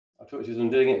talk to you as I'm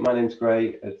doing it. My name's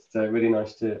Gray. It's really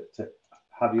nice to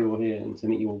have you all here and to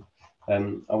meet you all.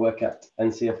 I work at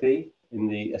NCFE in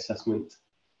the Assessment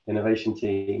Innovation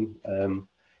team,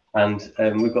 and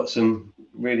we've got some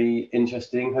really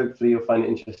interesting, hopefully you'll find it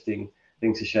interesting,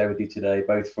 things to share with you today,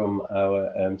 both from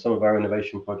our some of our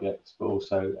innovation projects, but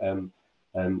also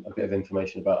a bit of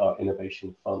information about our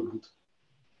innovation fund.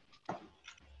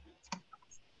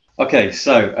 Okay,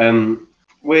 so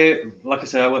we're, like I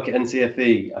say, I work at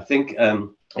NCFE. I think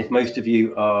if most of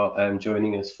you are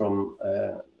joining us from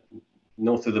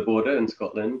north of the border in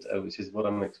Scotland, which is what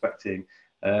I'm expecting,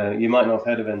 you might not have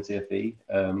heard of NCFE,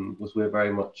 because we're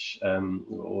very much,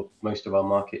 or most of our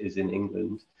market is in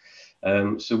England.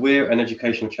 So we're an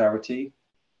educational charity.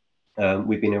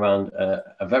 We've been around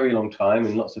a very long time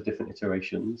in lots of different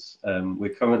iterations.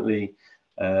 We're currently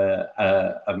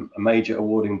a major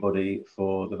awarding body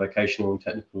for the vocational and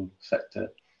technical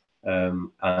sector,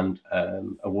 and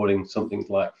awarding something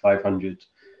like 500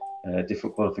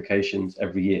 different qualifications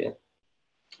every year.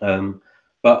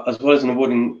 But as well as an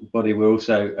awarding body, we're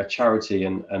also a charity,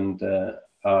 and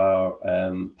our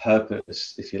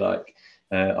purpose, if you like,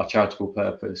 our charitable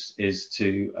purpose is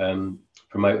to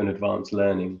promote and advance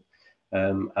learning.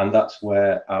 And that's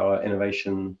where our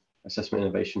Assessment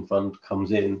Innovation Fund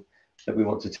comes in, that we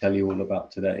want to tell you all about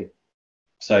today.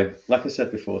 So, like I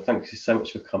said before, thank you so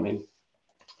much for coming.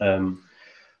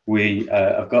 We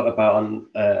have got about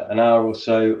an hour or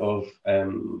so of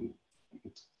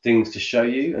things to show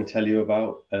you and tell you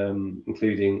about,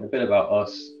 including a bit about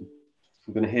us.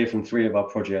 We're going to hear from 3 of our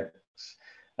projects,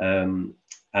 and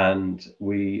you're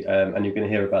going to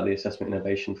hear about the Assessment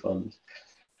Innovation Fund.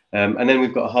 And then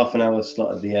we've got a half an hour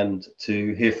slot at the end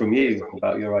to hear from you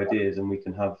about your ideas, and we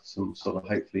can have some sort of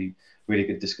hopefully really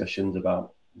good discussions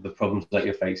about the problems that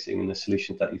you're facing and the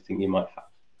solutions that you think you might have.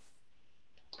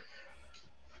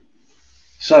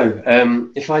 So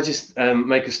if I just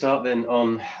make a start then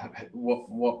on what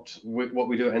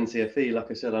we do at NCFE. Like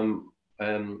I said, I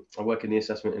work in the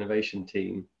Assessment Innovation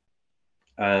team,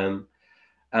 and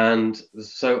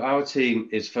so our team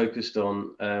is focused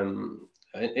on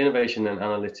innovation and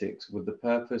analytics with the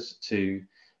purpose to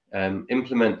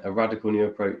implement a radical new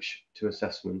approach to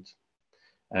assessment.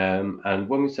 And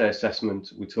when we say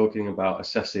assessment, we're talking about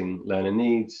assessing learner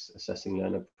needs, assessing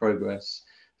learner progress,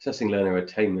 assessing learner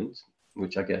attainment,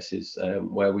 which I guess is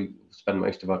where we spend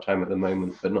most of our time at the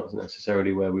moment, but not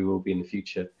necessarily where we will be in the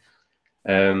future.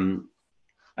 And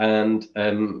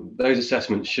those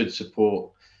assessments should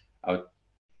support our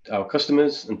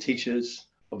customers and teachers,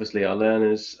 obviously our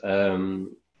learners,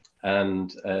 and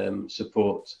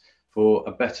support for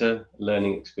a better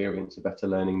learning experience, a better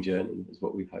learning journey is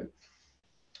what we hope.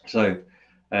 So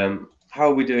how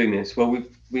are we doing this? Well,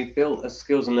 we've built a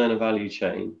skills and learner value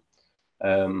chain,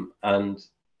 and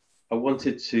I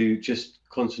wanted to just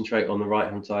concentrate on the right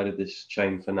hand side of this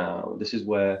chain for now. This is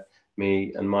where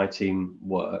me and my team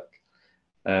work,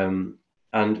 and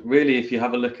really if you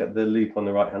have a look at the loop on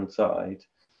the right hand side,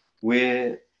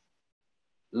 we're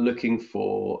looking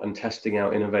for and testing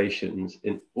out innovations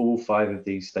in all 5 of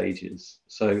these stages.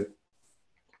 So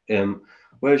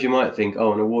whereas you might think,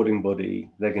 oh, an awarding body,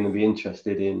 they're going to be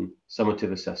interested in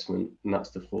summative assessment, and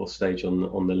that's the 4th stage on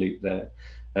the loop there.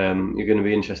 You're going to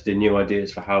be interested in new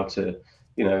ideas for how to,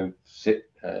 how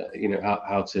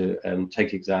to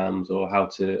take exams, or how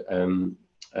to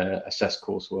assess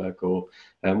coursework, or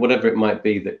whatever it might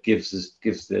be that gives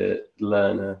the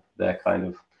learner their kind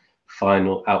of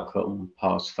final outcome,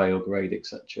 pass, fail grade,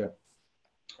 etc.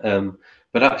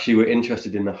 But actually we're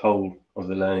interested in the whole of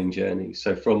the learning journey.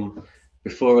 So from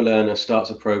before a learner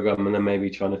starts a program and then maybe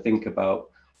trying to think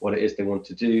about what it is they want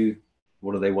to do,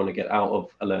 what do they want to get out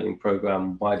of a learning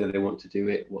program, why do they want to do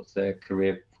it, what's their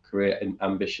career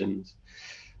ambitions,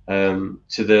 to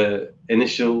the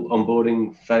initial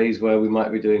onboarding phase where we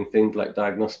might be doing things like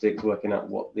diagnostics, working out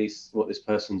what this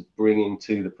person's bringing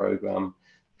to the program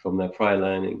from their prior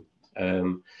learning,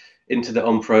 into the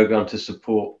on-program to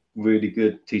support really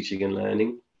good teaching and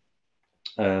learning.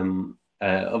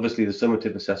 Obviously the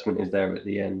summative assessment is there at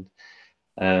the end,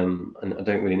 and I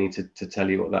don't really need to tell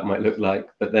you what that might look like,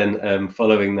 but then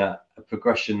following that, a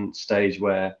progression stage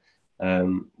where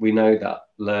we know that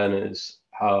learners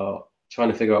are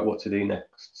trying to figure out what to do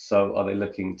next. So are they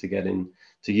looking to get in,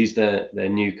 to use their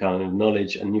new kind of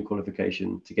knowledge and new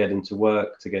qualification to get into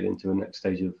work, to get into the next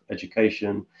stage of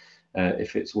education?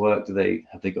 If it's work, have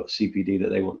they got CPD that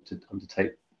they want to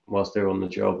undertake whilst they're on the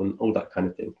job, and all that kind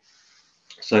of thing.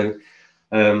 So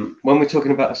when we're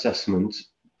talking about assessment,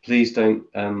 please don't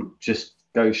just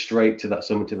go straight to that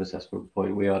summative assessment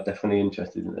point. We are definitely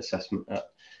interested in assessment at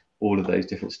all of those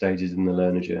different stages in the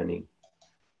learner journey.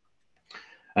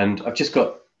 And I've just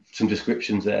got some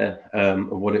descriptions there of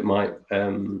what it might,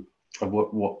 of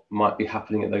what might be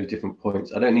happening at those different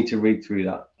points. I don't need to read through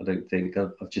that, I don't think.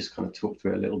 I've just kind of talked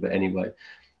through it a little bit anyway.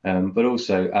 But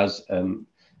also, as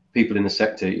people in the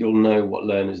sector, you'll know what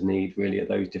learners need really at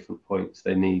those different points.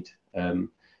 They need,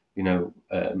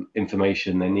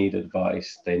 information, they need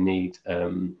advice, they need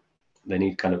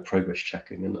kind of progress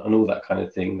checking and all that kind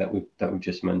of thing that we've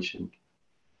just mentioned.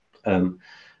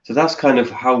 So that's kind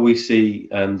of how we see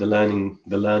the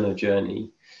learner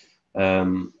journey,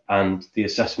 and the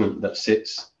assessment that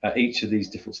sits at each of these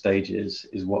different stages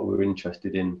is what we're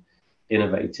interested in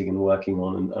innovating and working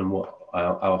on, and what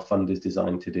our fund is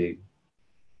designed to do.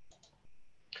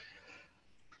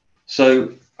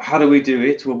 So how do we do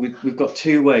it? Well, we've got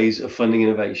two ways of funding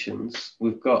innovations.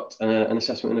 We've got an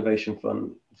assessment innovation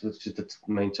fund, which is the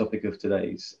main topic of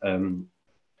today's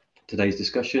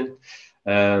discussion.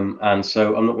 And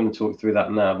so I'm not going to talk through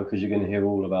that now, because you're going to hear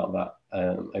all about that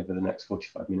over the next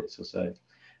 45 minutes or so.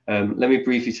 Let me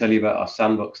briefly tell you about our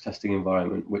sandbox testing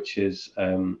environment, which is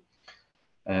a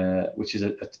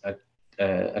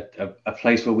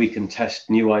place where we can test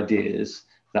new ideas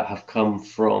that have come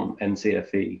from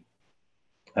NCFE.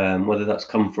 Whether that's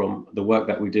come from the work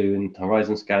that we do in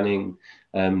horizon scanning,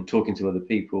 talking to other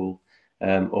people,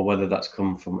 or whether that's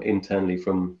come from internally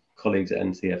from colleagues at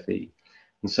NCFE.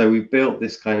 And so we've built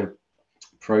this kind of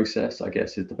process, I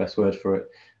guess is the best word for it,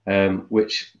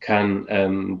 which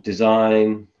can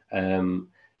design,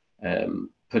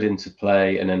 put into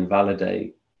play, and then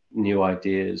validate new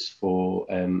ideas for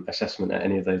assessment at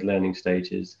any of those learning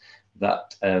stages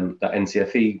that that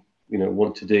NCFE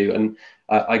want to do. And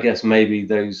I guess maybe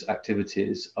those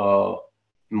activities are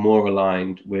more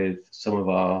aligned with some of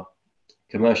our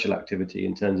commercial activity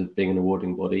in terms of being an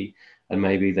awarding body, and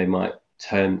maybe they might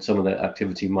some of that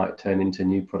activity might turn into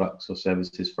new products or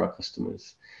services for our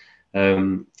customers.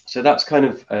 So that's kind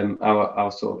of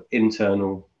our sort of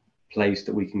internal place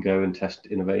that we can go and test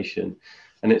innovation.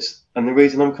 And the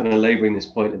reason I'm kind of labouring this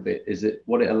point a bit is that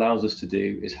what it allows us to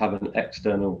do is have an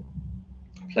external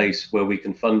place where we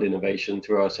can fund innovation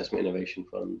through our assessment innovation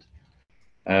fund.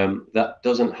 That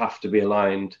doesn't have to be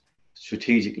aligned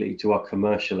strategically to our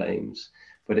commercial aims,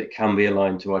 but it can be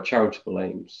aligned to our charitable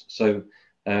aims. So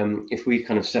if we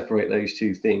kind of separate those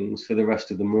two things, for the rest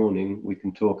of the morning, we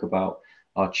can talk about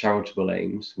our charitable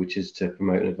aims, which is to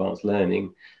promote and advance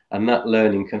learning. And that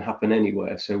learning can happen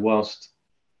anywhere. So whilst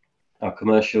our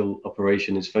commercial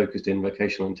operation is focused in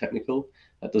vocational and technical,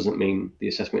 that doesn't mean the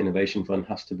Assessment Innovation Fund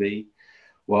has to be.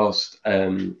 Whilst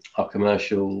our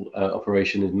commercial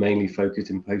operation is mainly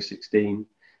focused in post-16,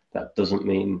 that doesn't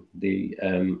mean the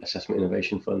Assessment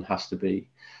Innovation Fund has to be.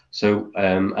 So,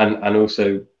 and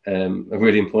also a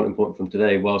really important point from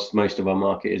today, whilst most of our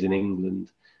market is in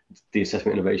England, the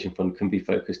Assessment Innovation Fund can be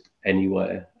focused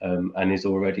anywhere, and is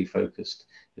already focused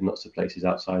in lots of places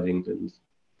outside England.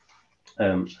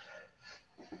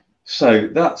 So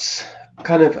that's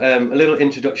kind of a little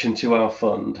introduction to our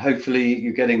fund. Hopefully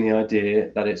you're getting the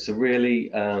idea that it's a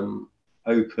really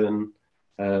open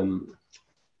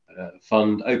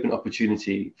fund, open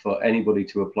opportunity for anybody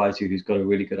to apply to who's got a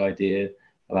really good idea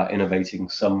about innovating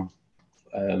some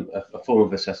a form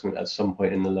of assessment at some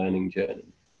point in the learning journey.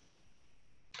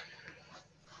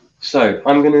 So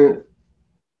I'm going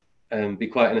to be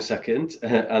quiet in a second,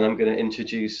 and I'm going to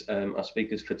introduce our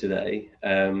speakers for today.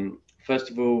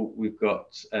 First of all, we've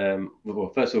got,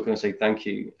 well, first of all, can I say thank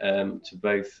you to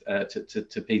both,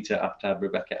 to Peter, Aftab,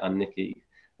 Rebecca and Nicki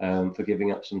for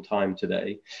giving up some time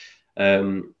today.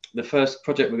 The first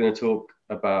project we're going to talk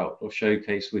about or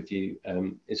showcase with you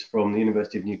is from the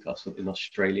University of Newcastle in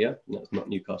Australia. That's not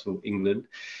Newcastle, England.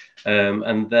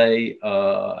 And they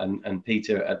are, and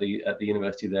Peter at the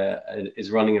university there is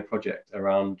running a project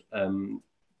around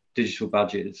digital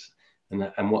badges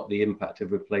and what the impact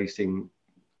of replacing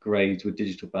grades with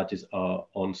digital badges are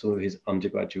on some of his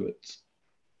undergraduate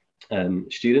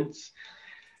students.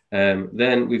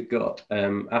 Then we've got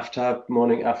Aftab,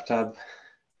 morning Aftab,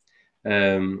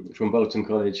 from Bolton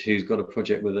College, who's got a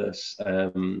project with us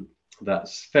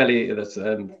that's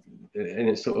in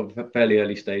its sort of fairly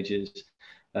early stages,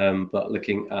 but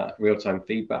looking at real-time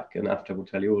feedback, and Aftab will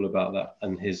tell you all about that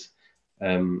and his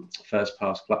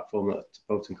FirstPass platform that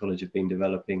Bolton College have been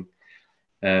developing.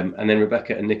 And then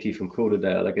Rebecca and Nicki from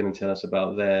Calderdale are going to tell us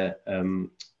about their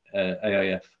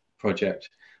AIF project,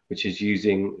 which is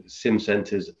using sim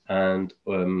centres and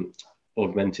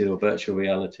augmented or virtual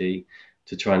reality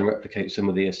to try and replicate some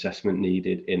of the assessment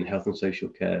needed in health and social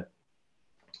care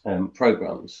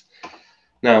programmes.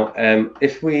 Now,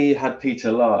 if we had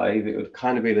Peter live, it would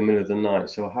kind of be the middle of the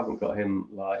night, so I haven't got him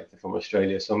live from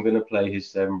Australia. So I'm going to play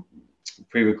his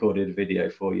pre-recorded video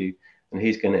for you, and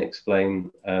he's going to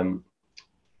explain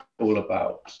all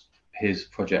about his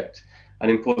project, and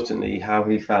importantly, how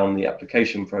he found the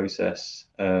application process,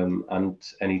 and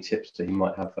any tips that he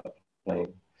might have for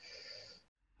applying.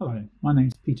 Hello, my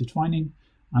name's Peter Twining,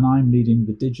 and I'm leading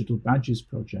the Digital Badges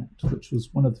project, which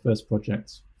was one of the first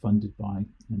projects funded by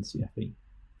NCFE.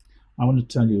 I want to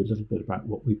tell you a little bit about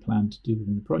what we plan to do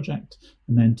within the project,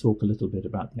 and then talk a little bit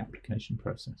about the application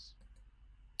process.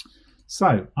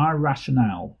 So, our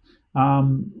rationale.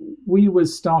 We were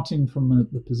starting from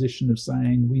the position of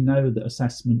saying we know that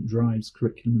assessment drives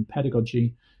curriculum and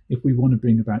pedagogy. If we want to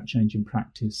bring about change in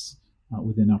practice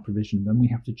within our provision, then we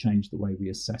have to change the way we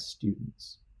assess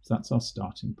students. So that's our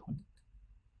starting point.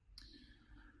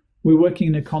 We're working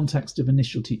in a context of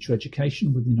initial teacher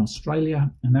education within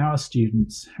Australia, and our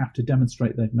students have to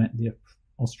demonstrate they've met the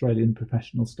Australian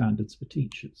professional standards for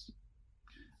teachers.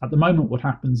 At the moment, what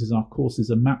happens is our courses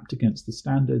are mapped against the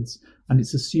standards, and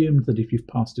it's assumed that if you've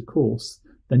passed a course,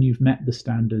 then you've met the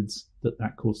standards that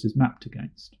that course is mapped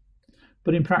against.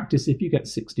 But in practice, if you get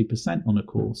 60% on a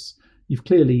course, you've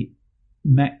clearly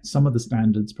met some of the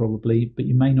standards probably, but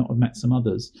you may not have met some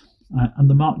others. And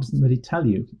the mark doesn't really tell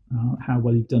you how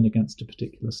well you've done against a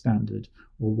particular standard,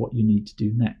 or what you need to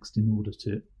do next in order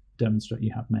to demonstrate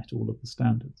you have met all of the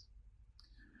standards.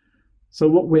 So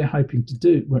what we're aiming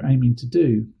to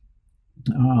do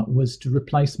was to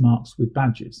replace marks with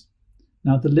badges.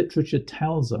 Now, the literature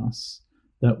tells us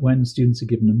that when students are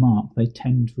given a mark, they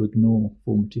tend to ignore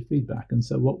formative feedback. And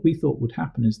so what we thought would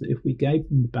happen is that if we gave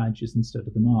them the badges instead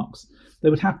of the marks, they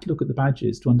would have to look at the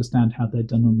badges to understand how they'd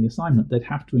done on the assignment. They'd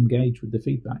have to engage with the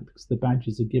feedback, because the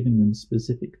badges are giving them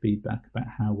specific feedback about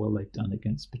how well they've done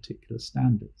against particular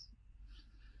standards.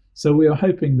 So we are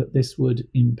hoping that this would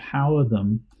empower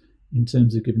them in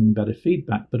terms of giving them better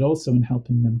feedback, but also in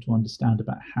helping them to understand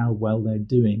about how well they're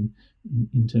doing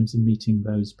in terms of meeting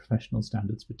those professional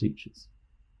standards for teachers.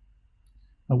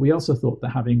 We also thought that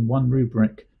having one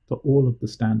rubric for all of the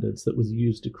standards that was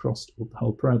used across the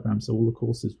whole programme, so all the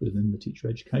courses within the teacher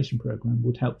education programme,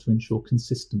 would help to ensure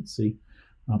consistency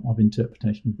of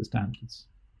interpretation of the standards.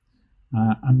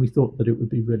 And we thought that it would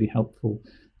be really helpful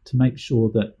to make sure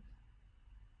that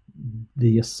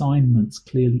the assignments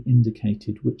clearly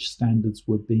indicated which standards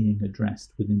were being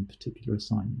addressed within particular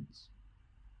assignments.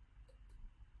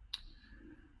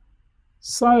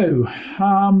 So,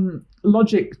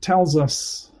 logic tells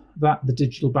us that the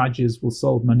digital badges will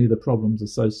solve many of the problems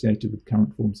associated with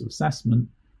current forms of assessment,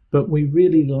 but we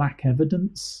really lack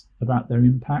evidence about their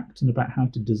impact and about how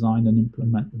to design and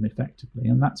implement them effectively.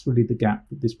 And that's really the gap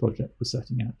that this project was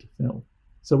setting out to fill.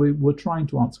 So we were trying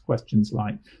to answer questions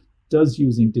like, does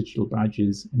using digital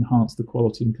badges enhance the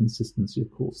quality and consistency of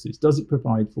courses? Does it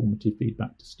provide formative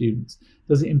feedback to students?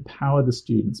 Does it empower the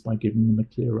students by giving them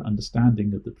a clearer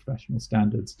understanding of the professional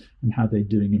standards and how they're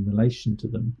doing in relation to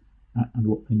them and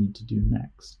what they need to do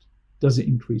next? Does it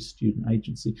increase student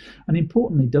agency? And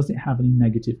importantly, does it have any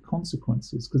negative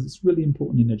consequences? Because it's really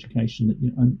important in education that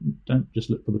you don't just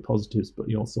look for the positives, but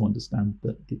you also understand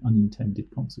the unintended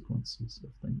consequences of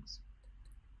things.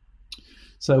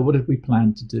 So what did we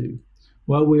plan to do?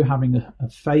 Well, we were having a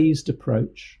phased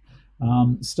approach,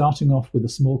 starting off with a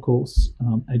small course,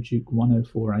 Educ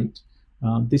 1048.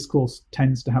 This course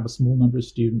tends to have a small number of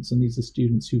students, and these are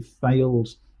students who failed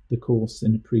the course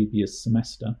in a previous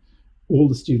semester. All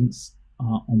the students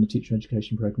on the teacher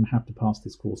education programme have to pass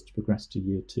this course to progress to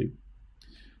year 2.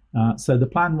 So the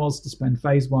plan was to spend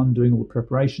phase 1 doing all the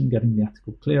preparation, getting the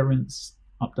ethical clearance,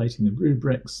 updating the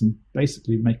rubrics, and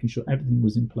basically making sure everything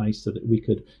was in place so that we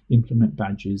could implement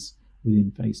badges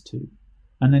within phase 2.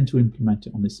 And then to implement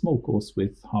it on this small course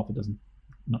with half a dozen,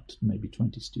 not maybe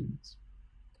 20 students.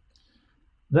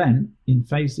 Then in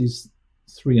phases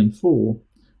 3 and 4,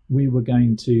 we were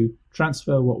going to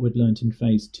transfer what we'd learned in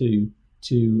phase 2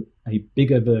 to a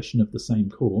bigger version of the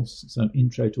same course. So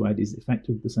Intro to Ed is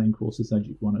effectively the same course as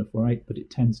Educ 1048, but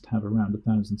it tends to have around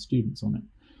 1,000 students on it.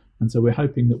 And so we're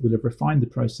hoping that we'll have refined the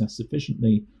process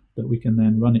sufficiently that we can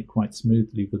then run it quite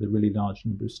smoothly with a really large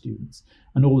number of students.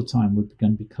 And all the time we're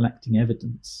going to be collecting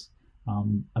evidence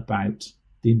about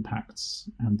the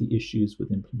impacts and the issues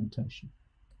with implementation.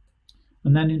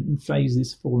 And then in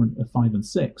phases 5 and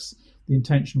 6, the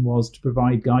intention was to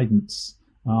provide guidance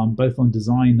both on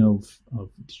design of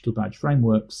digital badge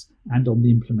frameworks and on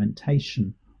the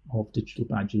implementation of digital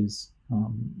badges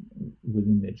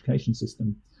within the education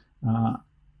system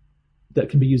that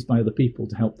can be used by other people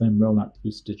to help them roll out the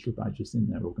use of digital badges in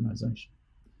their organisation.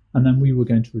 And then we were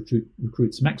going to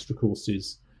recruit some extra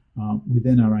courses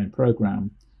within our own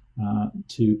programme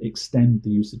to extend the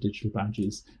use of digital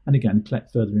badges and again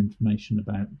collect further information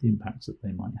about the impacts that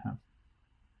they might have.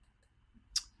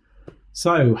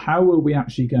 So how are we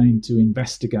actually going to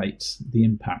investigate the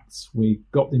impacts? We've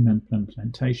got the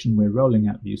implementation, we're rolling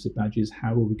out the use of badges.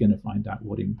 How are we going to find out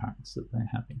what impacts that they're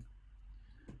having?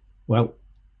 Well,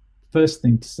 first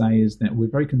thing to say is that we're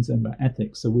very concerned about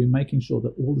ethics, so we're making sure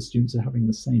that all the students are having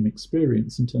the same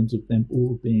experience in terms of them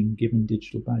all being given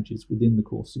digital badges within the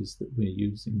courses that we're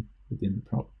using within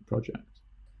the project.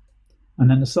 And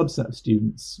then a subset of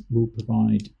students will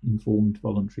provide informed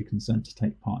voluntary consent to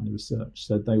take part in the research.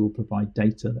 So they will provide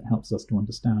data that helps us to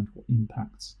understand what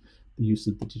impacts the use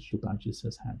of the digital badges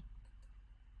has had.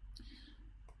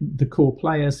 The core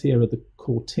players here are the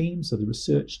core team, so the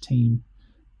research team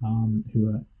who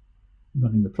are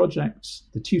running the project,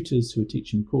 the tutors who are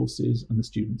teaching courses, and the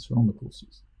students who are on the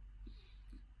courses.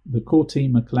 The core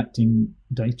team are collecting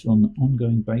data on an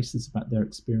ongoing basis about their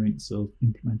experience of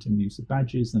implementing the use of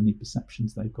badges and the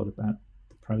perceptions they've got about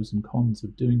the pros and cons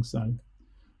of doing so.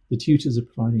 The tutors are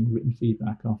providing written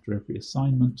feedback after every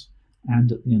assignment,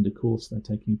 and at the end of course they're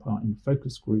taking part in a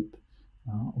focus group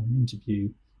or an interview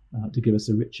to give us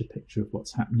a richer picture of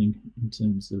what's happening in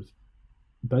terms of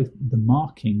both the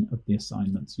marking of the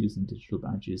assignments using digital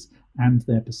badges and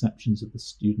their perceptions of the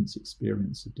students'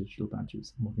 experience of digital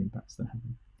badges and what impacts they're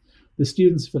having. The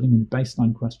students are filling in a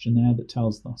baseline questionnaire that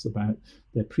tells us about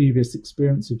their previous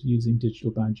experience of using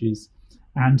digital badges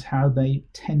and how they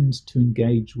tend to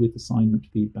engage with assignment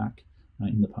feedback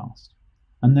in the past.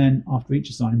 And then after each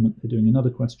assignment, they're doing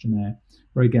another questionnaire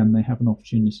where again they have an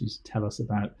opportunity to tell us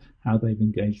about how they've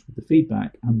engaged with the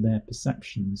feedback and their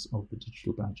perceptions of the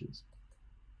digital badges.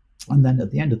 And then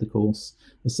at the end of the course,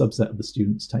 a subset of the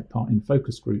students take part in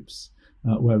focus groups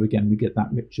where again we get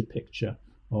that richer picture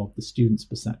of the students'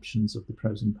 perceptions of the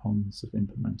pros and cons of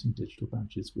implementing digital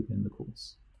badges within the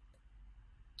course.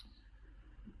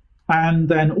 And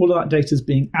then all of that data is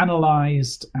being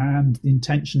analysed, and the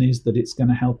intention is that it's going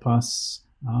to help us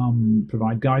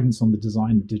provide guidance on the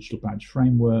design of digital badge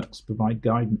frameworks, provide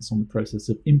guidance on the process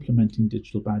of implementing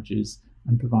digital badges,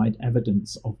 and provide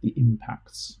evidence of the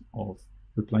impacts of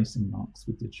replacing marks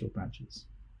with digital badges.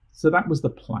 So that was the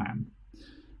plan.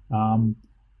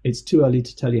 It's too early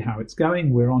to tell you how it's going.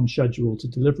 We're on schedule to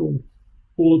deliver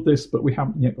all of this, but we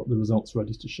haven't yet got the results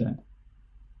ready to share.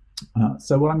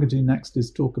 So what I'm going to do next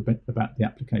is talk a bit about the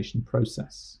application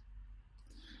process.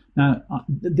 Now,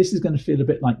 this is going to feel a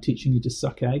bit like teaching you to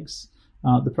suck eggs.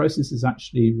 The process is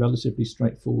actually relatively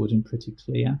straightforward and pretty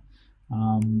clear,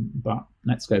 but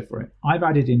let's go for it. I've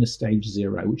added in a stage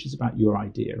 0, which is about your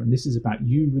idea, and this is about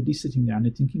you really sitting down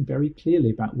and thinking very clearly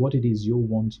about what it is you're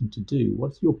wanting to do.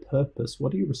 What's your purpose?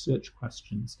 What are your research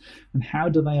questions? And how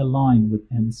do they align with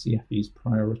NCFE's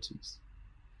priorities?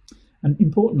 And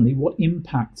importantly, what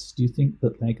impacts do you think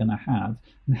that they're going to have,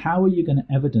 and how are you going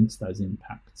to evidence those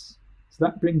impacts? So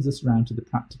that brings us around to the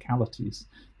practicalities.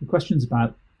 The questions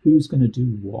about who's going to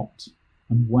do what,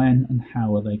 and when and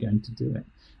how are they going to do it.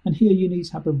 And here you need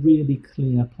to have a really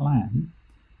clear plan,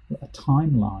 a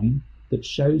timeline that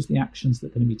shows the actions that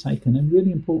are going to be taken, and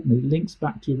really importantly, links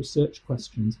back to your research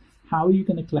questions. How are you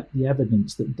going to collect the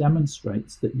evidence that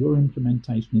demonstrates that your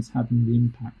implementation is having the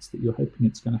impacts that you're hoping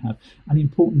it's going to have? And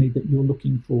importantly, that you're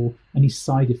looking for any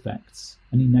side effects,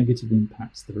 any negative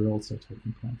impacts that are also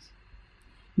taking place.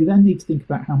 You then need to think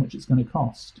about how much it's going to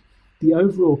cost, the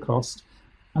overall cost,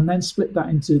 and then split that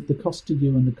into the cost to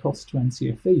you and the cost to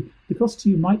NCFE. The cost to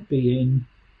you might be in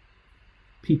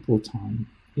people time,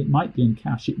 it might be in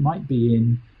cash, it might be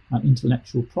in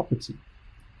intellectual property.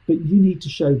 But you need to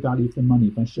show value for money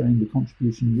by showing the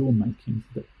contribution you're making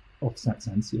that offsets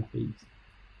NCFEs.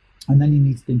 And then you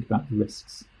need to think about the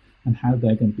risks and how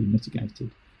they're going to be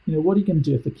mitigated. You know, what are you going to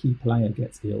do if a key player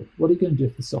gets ill? What are you going to do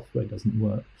if the software doesn't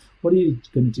work? What are you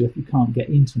going to do if you can't get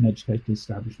into an educational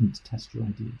establishment to test your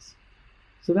ideas?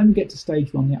 So then we get to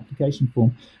stage 1, the application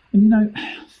form. And, you know,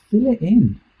 fill it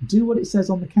in. Do what it says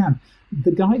on the can.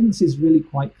 The guidance is really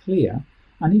quite clear.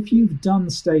 And if you've done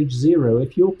stage 0,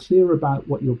 if you're clear about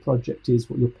what your project is,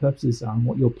 what your purposes are, and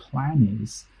what your plan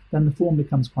is, then the form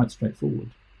becomes quite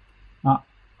straightforward.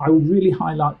 I will really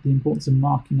highlight the importance of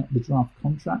marking up the draft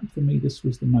contract. For me, this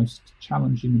was the most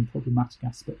challenging and problematic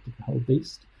aspect of the whole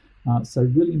beast. So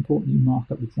really important you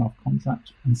mark up the draft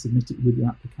contract and submit it with your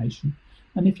application.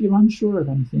 And if you're unsure of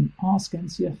anything, ask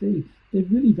NCFE. They're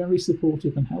really very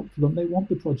supportive and helpful, and they want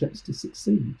the projects to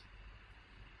succeed.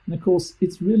 And of course,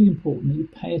 it's really important that you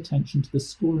pay attention to the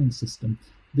scoring system.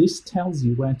 This tells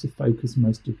you where to focus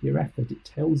most of your effort. It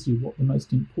tells you what the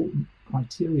most important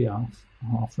criteria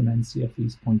are from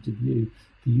NCFE's point of view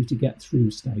for you to get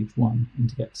through stage 1 and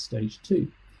to get to stage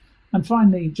 2. And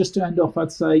finally, just to end off,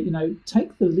 I'd say, you know,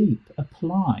 take the leap,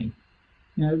 apply.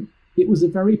 You know, it was a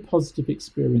very positive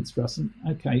experience for us. And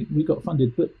okay, we got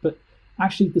funded, but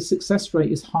actually the success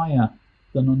rate is higher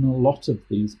than on a lot of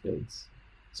these bids.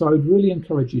 So I would really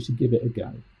encourage you to give it a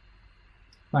go.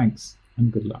 Thanks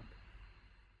and good luck.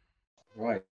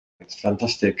 Right, it's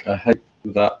fantastic. I hope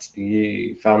that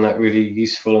you found that really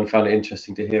useful and found it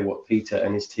interesting to hear what Peter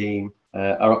and his team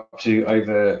are up to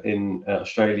over in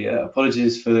Australia.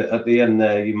 Apologies for at the end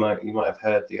there, you might have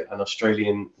heard an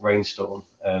Australian rainstorm.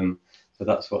 So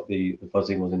that's what the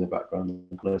buzzing was in the background.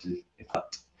 Apologies if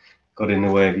that got in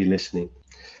the way of you listening.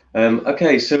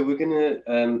 Okay, so we're going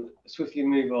to swiftly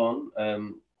move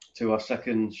on to our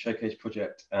second showcase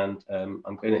project, and I'm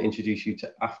going to introduce you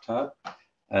to Aftab,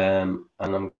 and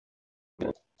I'm going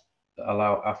to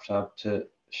allow Aftab to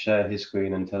share his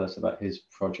screen and tell us about his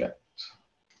project.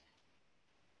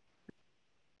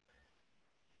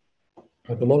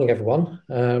 Good morning, everyone.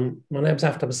 My name's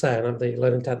Aftab Hussain. I'm the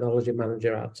Learning Technology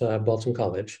Manager at Bolton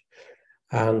College.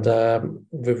 And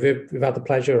we've had the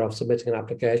pleasure of submitting an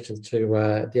application to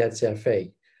the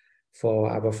NCFE for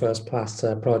our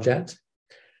FirstPass project.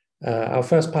 Our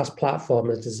FirstPass platform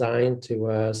is designed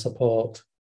to support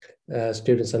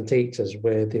students and teachers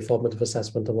with the formative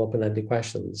assessment of open-ended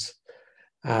questions.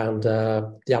 And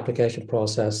the application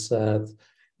process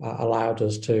allowed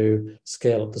us to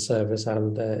scale up the service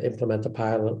and implement a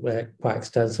pilot quite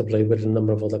extensively with a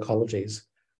number of other colleges.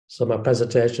 So my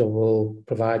presentation will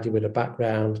provide you with a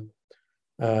background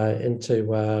into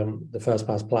the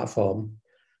FirstPass platform,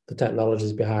 the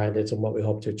technologies behind it and what we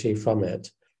hope to achieve from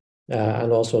it.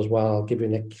 And also as well, I'll give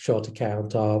you a short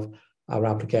account of our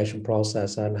application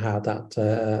process and how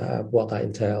that, what that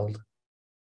entailed.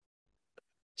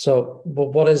 So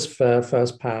what is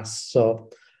FirstPass? So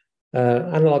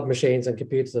analog machines and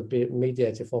computers have been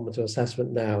mediated formative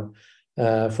assessment now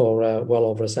for well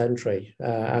over a century.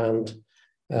 And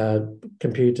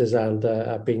computers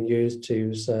have been used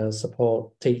to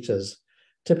support teachers,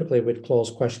 typically with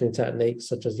closed questioning techniques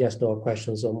such as yes/no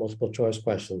questions or multiple choice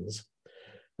questions.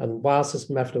 And whilst this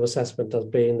method of assessment has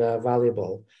been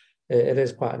valuable, it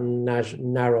is quite a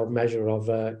narrow measure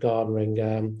of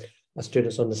garnering a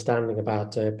student's understanding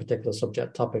about a particular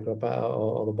subject topic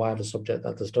or the wider subject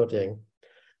that they're studying.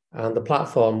 And the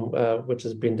platform, which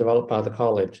has been developed by the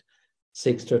college,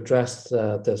 seeks to address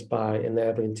this by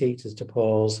enabling teachers to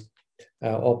pose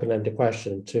open-ended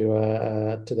questions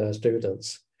to their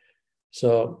students.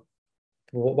 So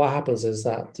what happens is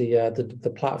that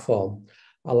the platform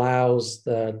allows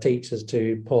the teachers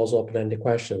to pose open-ended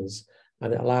questions,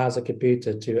 and it allows a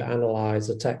computer to analyze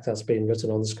the text that's been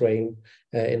written on the screen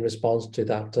in response to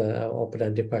that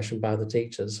open-ended question by the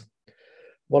teachers.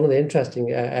 One of the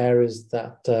interesting areas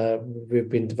that we've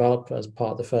been developed as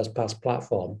part of the FirstPass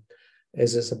platform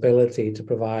is its ability to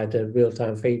provide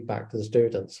real-time feedback to the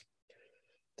students.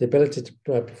 The ability to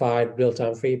provide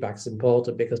real-time feedback is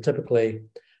important because typically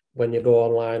when you go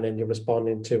online and you're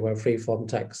responding to a free-form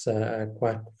text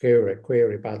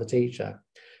query by the teacher,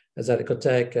 is that it could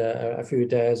take a few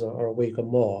days or a week or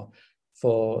more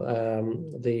for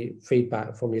the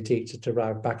feedback from your teacher to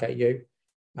arrive back at you.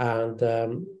 And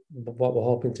what we're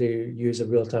hoping to use a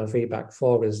real-time feedback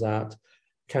for is that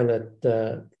can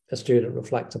a student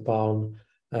reflect upon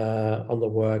on the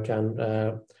work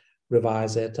and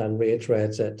revise it and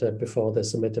reiterate it before they're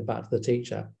submitted back to the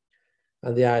teacher.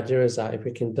 And the idea is that if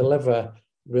we can deliver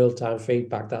real-time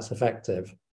feedback that's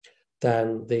effective,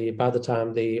 then by the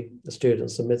time the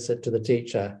student submits it to the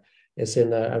teacher, it's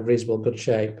in a reasonable good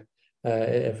shape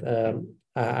and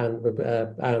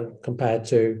compared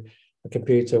to a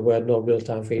computer where no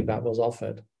real-time feedback was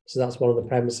offered. So that's one of the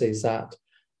premises that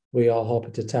we are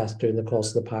hoping to test during the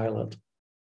course of the pilot.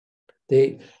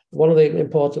 One of the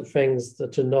important things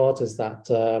to note is that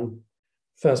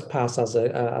FirstPass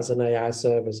as an AI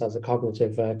service, as a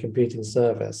cognitive computing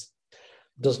service,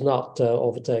 does not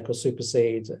overtake or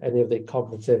supersede any of the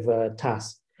cognitive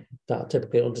tasks that are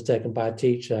typically undertaken by a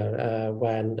teacher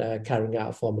when carrying out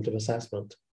a formative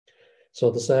assessment. So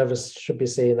the service should be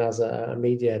seen as a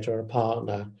mediator or a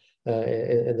partner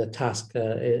in the task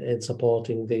in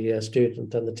supporting the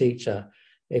student and the teacher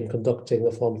in conducting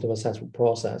the formative assessment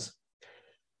process.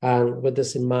 And with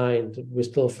this in mind, we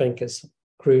still think it's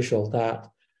crucial that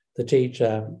the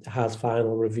teacher has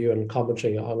final review and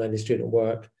commentary on any student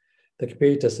work. The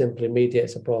computer simply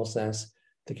mediates the process.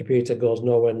 The computer goes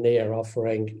nowhere near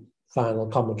offering final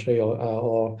commentary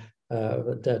or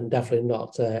definitely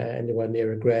not anywhere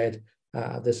near a grade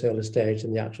at this early stage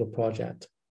in the actual project.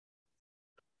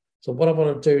 So what I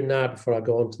want to do now before I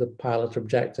go on to the pilot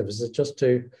objectives is just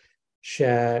to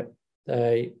share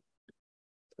a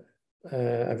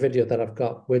video that I've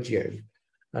got with you.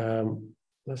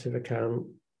 Let's see if I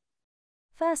can.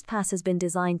 FirstPass has been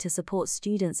designed to support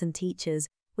students and teachers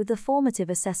with the formative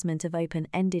assessment of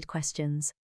open-ended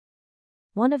questions.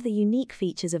 One of the unique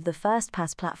features of the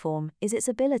FirstPass platform is its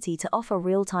ability to offer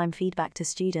real-time feedback to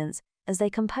students as they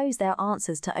compose their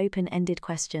answers to open-ended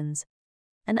questions.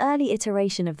 An early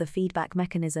iteration of the feedback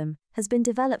mechanism has been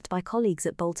developed by colleagues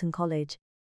at Bolton College.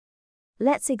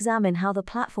 Let's examine how the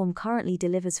platform currently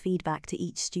delivers feedback to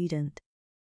each student.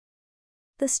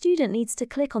 The student needs to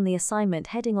click on the assignment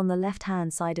heading on the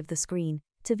left-hand side of the screen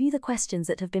to view the questions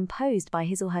that have been posed by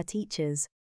his or her teachers.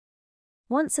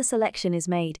 Once a selection is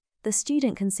made, the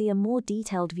student can see a more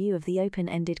detailed view of the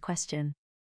open-ended question.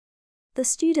 The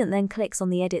student then clicks on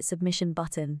the Edit Submission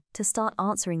button to start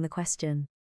answering the question.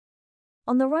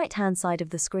 On the right-hand side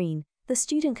of the screen, the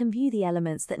student can view the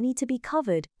elements that need to be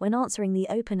covered when answering the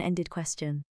open-ended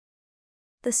question.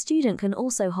 The student can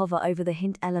also hover over the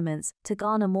hint elements to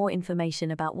garner more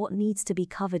information about what needs to be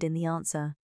covered in the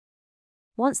answer.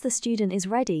 Once the student is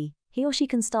ready, he or she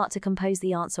can start to compose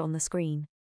the answer on the screen.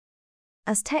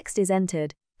 As text is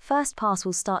entered, FirstPass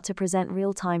will start to present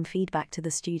real-time feedback to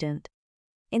the student.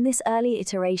 In this early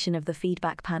iteration of the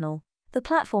feedback panel, the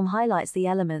platform highlights the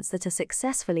elements that are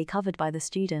successfully covered by the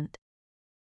student.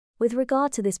 With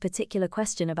regard to this particular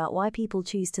question about why people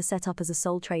choose to set up as a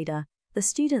sole trader, the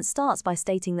student starts by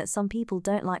stating that some people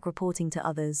don't like reporting to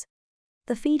others.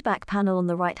 The feedback panel on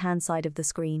the right-hand side of the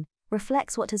screen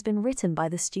reflects what has been written by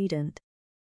the student.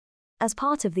 As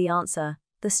part of the answer,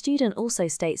 the student also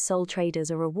states sole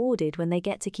traders are rewarded when they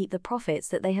get to keep the profits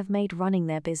that they have made running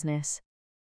their business.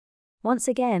 Once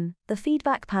again, the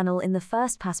feedback panel in the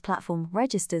FirstPass platform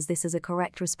registers this as a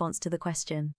correct response to the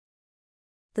question.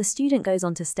 The student goes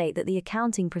on to state that the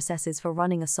accounting processes for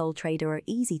running a sole trader are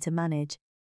easy to manage.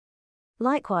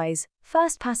 Likewise,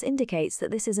 FirstPass indicates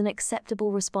that this is an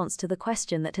acceptable response to the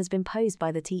question that has been posed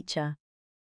by the teacher.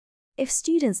 If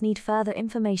students need further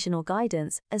information or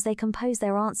guidance as they compose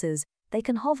their answers, they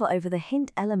can hover over the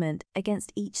hint element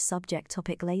against each subject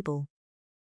topic label.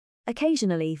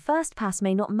 Occasionally, FirstPass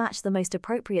may not match the most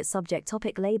appropriate subject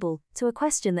topic label to a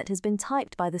question that has been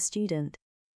typed by the student.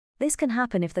 This can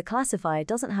happen if the classifier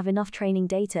doesn't have enough training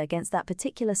data against that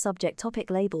particular subject topic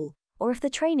label, or if the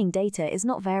training data is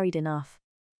not varied enough.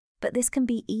 But this can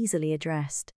be easily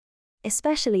addressed,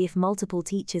 especially if multiple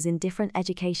teachers in different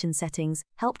education settings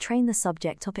help train the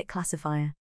subject topic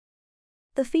classifier.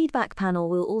 The feedback panel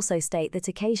will also state that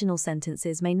occasional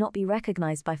sentences may not be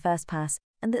recognized by FirstPass,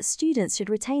 and that students should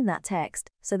retain that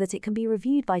text so that it can be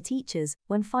reviewed by teachers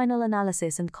when final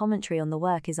analysis and commentary on the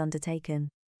work is undertaken.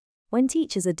 When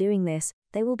teachers are doing this,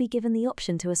 they will be given the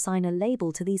option to assign a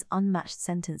label to these unmatched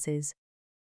sentences.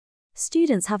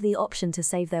 Students have the option to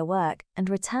save their work and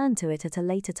return to it at a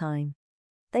later time.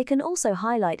 They can also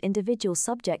highlight individual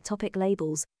subject topic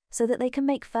labels so that they can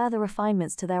make further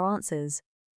refinements to their answers.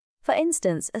 For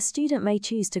instance, a student may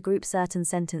choose to group certain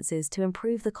sentences to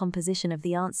improve the composition of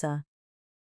the answer.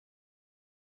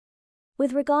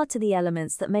 With regard to the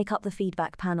elements that make up the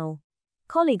feedback panel,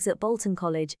 colleagues at Bolton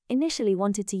College initially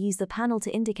wanted to use the panel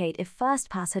to indicate if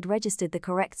FirstPass had registered the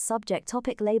correct subject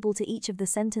topic label to each of the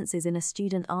sentences in a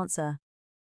student answer.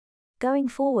 Going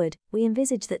forward, we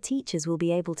envisage that teachers will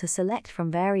be able to select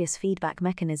from various feedback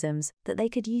mechanisms that they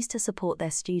could use to support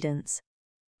their students.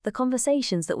 The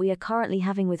conversations that we are currently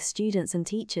having with students and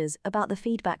teachers about the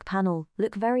feedback panel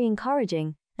look very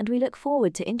encouraging, and we look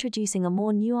forward to introducing a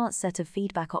more nuanced set of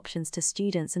feedback options to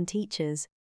students and teachers.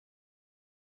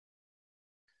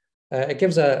 It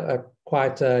gives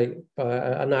quite a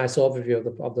nice overview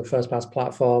of the FirstPass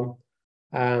platform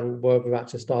and where we've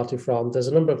actually started from. There's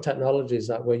a number of technologies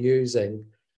that we're using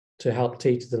to help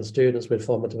teachers and students with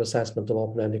formative assessment of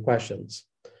open-ended questions.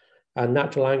 And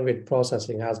natural language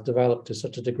processing has developed to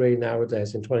such a degree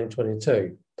nowadays in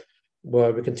 2022,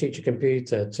 where we can teach a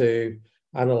computer to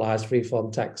analyze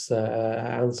free-form text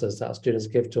answers that students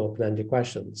give to open-ended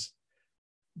questions.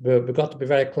 But we've got to be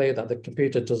very clear that the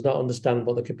computer does not understand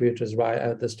what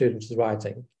the student is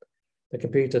writing. The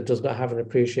computer does not have an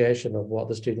appreciation of what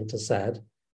the student has said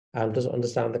and doesn't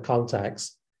understand the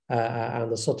context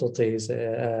and the subtleties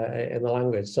in the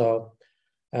language. So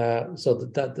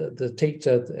the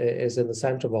teacher is in the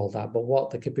center of all that, but what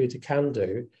the computer can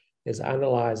do is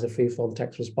analyze the free-form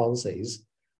text responses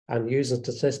and using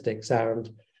statistics and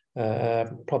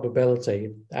probability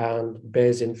and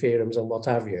Bayesian theorems and what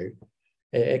have you,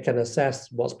 it can assess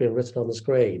what's been written on the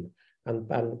screen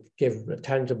and give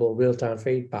tangible real-time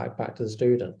feedback back to the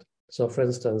student. So for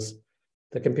instance,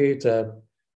 the computer,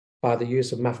 by the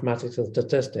use of mathematics and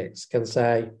statistics, can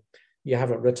say, you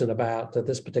haven't written about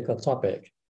this particular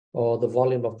topic, or the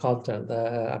volume of content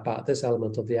about this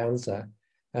element of the answer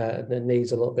that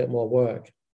needs a little bit more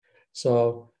work.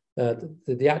 So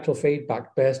the actual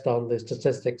feedback based on the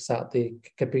statistics that the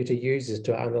computer uses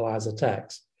to analyze the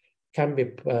text can be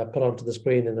put onto the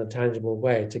screen in a tangible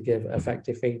way to give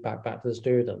effective feedback back to the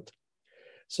student.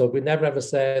 So we never ever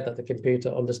say that the computer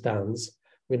understands.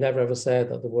 We never ever say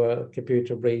that the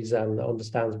computer reads and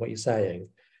understands what you're saying.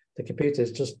 The computer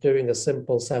is just doing a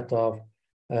simple set of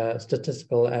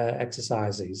statistical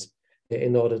exercises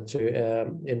in order to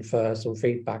infer some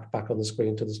feedback back on the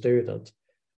screen to the student.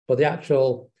 But the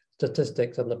actual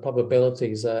statistics and the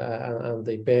probabilities and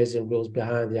the Bayesian rules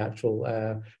behind the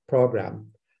actual program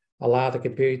allow the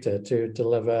computer to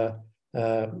deliver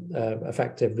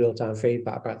effective real-time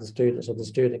feedback back to the student, so the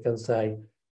student can say,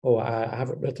 oh, I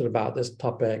haven't written about this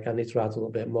topic, I need to write a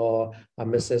little bit more, I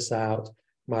missed this out,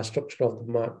 my structure of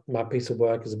my piece of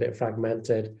work is a bit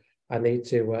fragmented, I need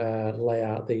to lay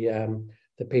out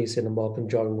the piece in a more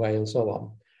conjoined way, and so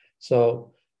on.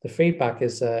 So the feedback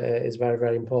is very,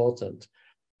 very important.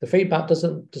 The feedback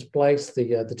doesn't displace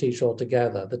the teacher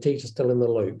altogether. The teacher's still in the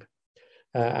loop.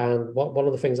 And one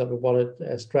of the things that we want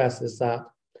to stress is that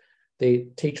the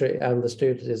teacher and the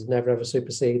student is never ever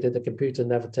superseded. The computer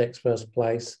never takes first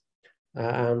place.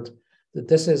 And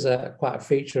this is quite a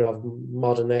feature of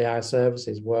modern AI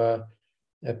services, where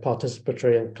a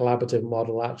participatory and collaborative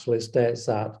model actually states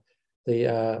that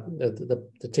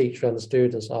the teacher and the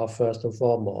students are first and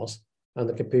foremost, and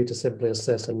the computer simply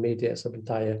assists and mediates the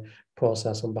entire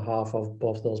process on behalf of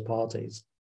both those parties.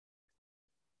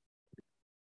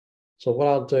 So what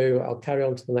I'll do, I'll carry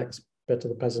on to the next bit of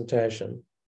the presentation.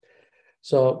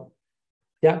 So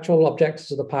the actual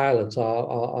objectives of the pilot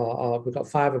are we've got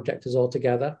 5 objectives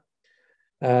altogether.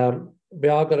 We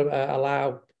are going to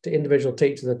allow the individual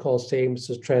teachers and course teams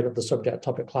to train up the subject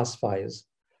topic classifiers.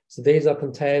 So these are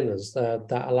containers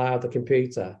that allow the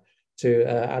computer to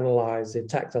analyze the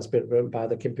text that's been written by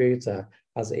the computer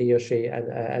as he or she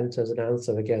enters an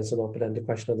answer against an open-ended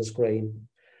question on the screen.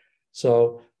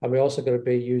 So, and we're also going to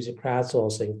be using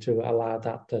crowdsourcing to allow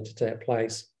that to take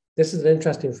place. This is an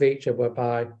interesting feature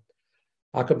whereby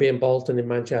I could be in Bolton in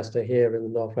Manchester here in the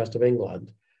northwest of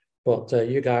England, but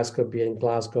you guys could be in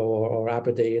Glasgow or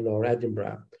Aberdeen or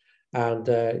Edinburgh. And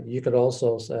you could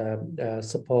also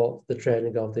support the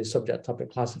training of the subject topic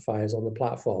classifiers on the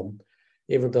platform,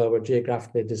 even though we're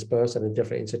geographically dispersed and in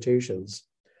different institutions.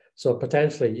 So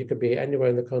potentially you could be anywhere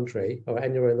in the country or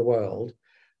anywhere in the world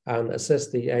and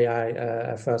assist the AI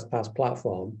FirstPass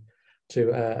platform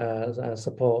to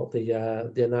support the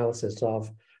analysis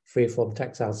of free-form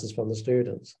text answers from the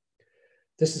students.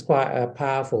 This is quite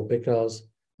powerful because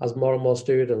as more and more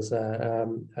students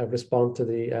respond to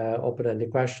the open-ended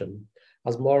question,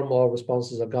 as more and more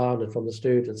responses are garnered from the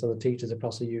students and the teachers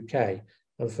across the UK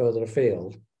and further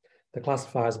afield, the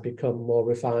classifiers become more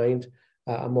refined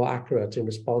and more accurate in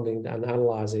responding and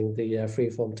analysing the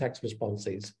free-form text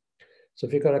responses. So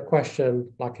if you've got a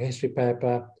question like a history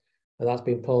paper, and that's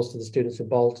been posed to the students in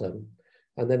Bolton,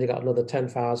 and then you've got another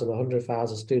 10,000 or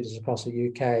 100,000 students across the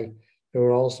UK who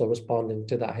are also responding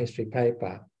to that history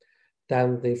paper,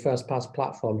 then the FirstPass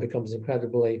platform becomes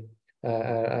incredibly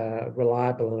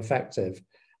reliable and effective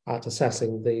at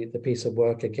assessing the piece of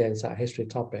work against that history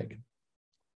topic.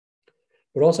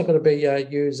 We're also going to be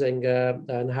using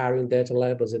and hiring data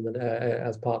labelers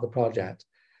as part of the project.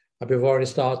 And we've already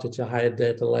started to hire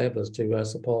data labelers to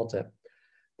support it.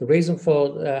 The reason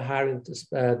for hiring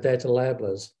data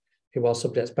labelers who are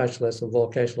subject specialists and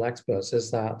vocational experts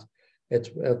is that it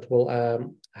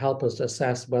will help us to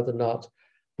assess whether or not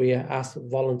we ask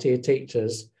volunteer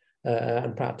teachers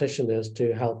and practitioners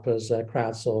to help us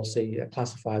crowdsource the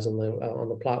classifiers on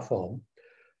the platform.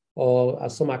 Or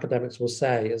as some academics will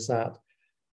say, is that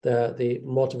the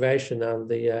motivation and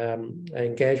the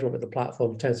engagement with the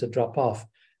platform tends to drop off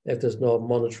if there's no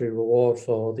monetary reward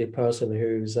for the person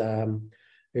who's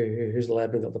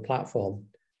labeling up the platform.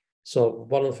 So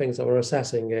one of the things that we're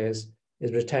assessing is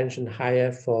retention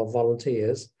higher for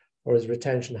volunteers, or is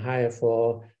retention higher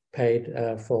for paid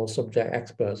for subject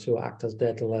experts who act as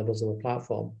data labelers on the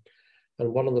platform?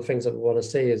 And one of the things that we want to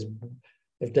see is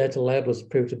if data labelers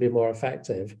prove to be more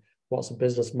effective, what's the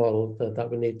business model that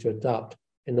we need to adopt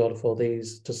in order for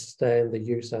these to sustain the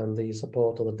use and the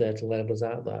support of the data labelers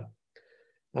out there.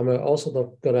 And we're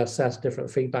also going to assess different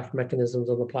feedback mechanisms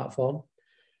on the platform.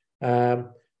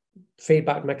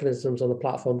 Feedback mechanisms on the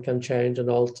platform can change and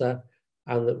alter,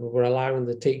 and we're allowing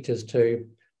the teachers to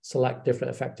select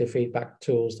different effective feedback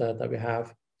tools that we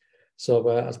have. So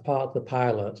as part of the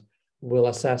pilot, we'll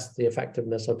assess the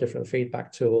effectiveness of different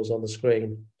feedback tools on the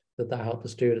screen that help the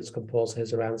students compose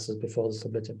his or answers before they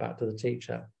submit it back to the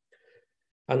teacher.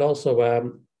 And also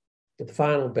the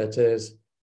final bit is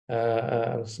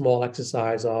a small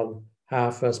exercise on how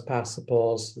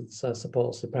FirstPass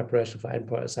supports the preparation for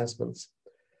endpoint assessments.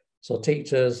 So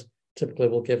teachers typically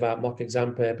will give out mock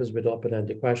exam papers with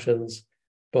open-ended questions,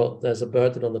 but there's a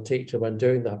burden on the teacher when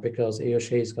doing that because he or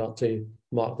she's got to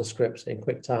mark the scripts in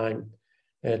quick time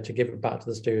to give it back to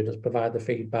the students, provide the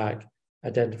feedback,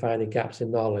 identify any gaps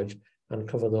in knowledge, and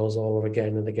cover those all over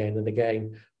again and again and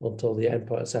again until the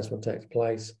endpoint assessment takes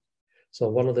place. So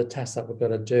one of the tests that we're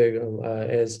going to do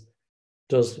is,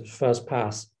 does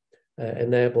FirstPass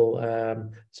enable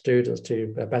students to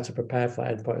better prepare for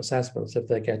endpoint assessments if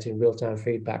they're getting real-time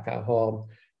feedback at home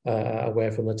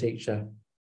away from the teacher?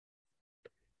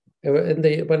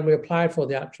 When we applied for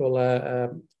the actual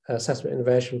Assessment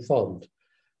Innovation Fund,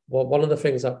 one of the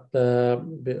things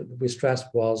that we stressed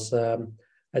was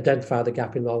identify the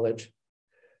gap in knowledge.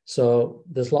 So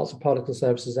there's lots of products and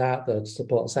services out there to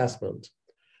support assessment,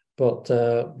 but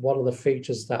one of the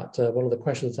features that, one of the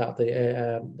questions that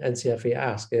the NCFE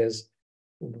ask is,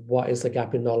 what is the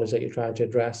gap in knowledge that you're trying to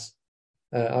address?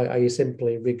 Are you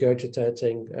simply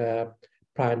regurgitating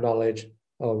prior knowledge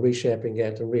or reshaping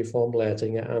it and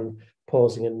reformulating it and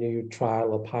posing a new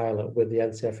trial or pilot with the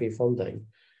NCFE funding?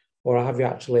 Or have you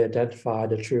actually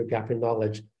identified a true gap in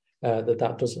knowledge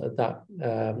that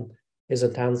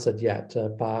isn't answered yet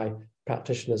by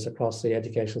practitioners across the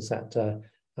education sector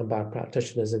and by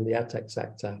practitioners in the edtech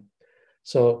sector?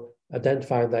 So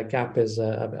identifying that gap is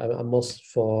a must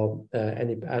for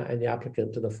any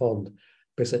applicant to the fund,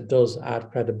 because it does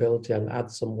add credibility and add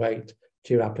some weight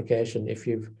to your application if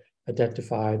you've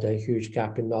identified a huge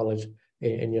gap in knowledge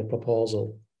in your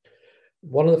proposal.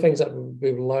 One of the things that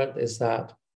we've learned is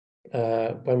that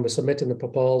when we're submitting the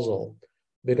proposal,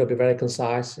 we've got to be very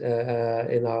concise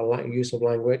in our use of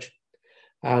language,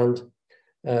 and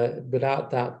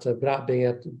without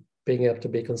being able to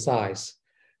be concise,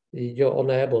 you're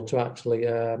unable to actually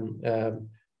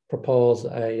propose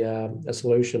a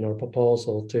solution or a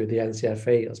proposal to the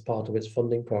NCFE as part of its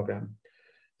funding program.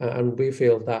 And we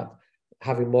feel that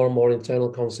having more and more internal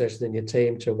conversations in your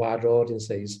team to wider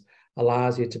audiences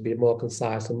allows you to be more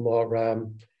concise and more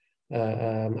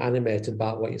animated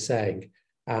about what you're saying.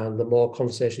 And the more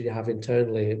conversation you have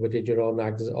internally within your own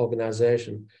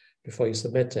organization before you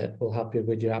submit it will help you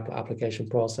with your application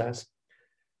process.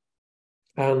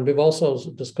 And we've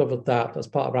also discovered that as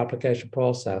part of our application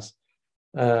process,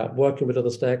 working with other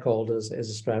stakeholders is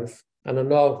a strength. And I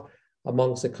know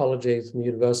amongst the colleges and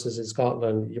universities in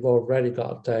Scotland, you've already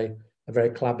got a very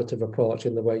collaborative approach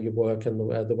in the way you work and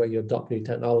the way you adopt new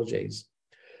technologies.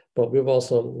 But we've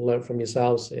also learned from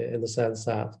yourselves in the sense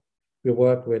that we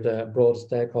work with broad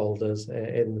stakeholders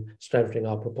in strengthening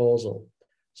our proposal.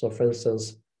 So for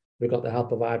instance, we got the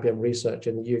help of IBM Research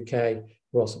in the UK,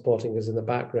 who are supporting us in the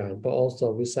background, but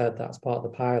also we said that's part of the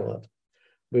pilot.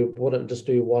 We wouldn't just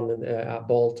do one at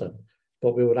Bolton,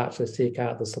 but we would actually seek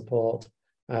out the support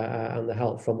and the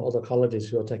help from other colleges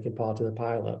who are taking part in the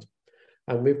pilot.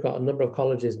 And we've got a number of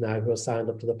colleges now who are signed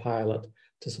up to the pilot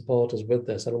to support us with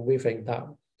this. And we think that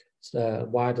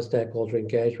wider stakeholder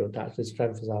engagement actually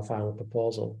strengthens our final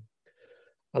proposal.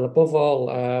 And above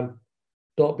all,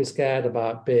 don't be scared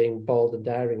about being bold and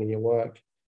daring in your work.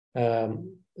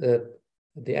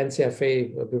 The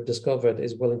NCFE, we've discovered,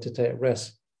 is willing to take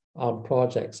risks on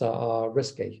projects that are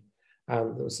risky.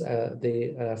 And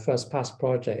the FirstPass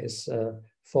project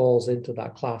falls into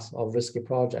that class of risky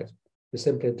projects. We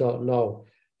simply don't know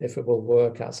if it will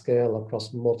work at scale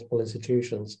across multiple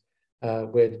institutions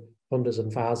with hundreds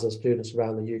and thousands of students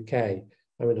around the UK,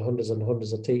 and with hundreds and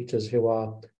hundreds of teachers who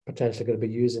are potentially going to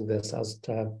be using this as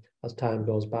time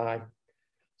goes by.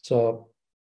 So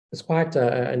it's quite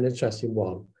an interesting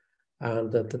one.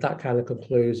 And that kind of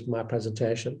concludes my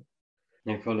presentation.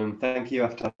 Yeah, Colin, thank you,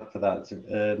 Aftab, for that.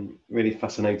 It's really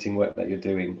fascinating work that you're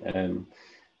doing. And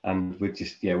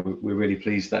we're really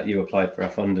pleased that you applied for our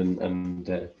fund and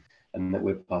that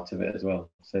we're part of it as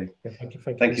well. So yeah, thank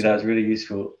you. That was really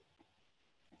useful.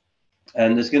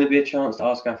 And there's going to be a chance to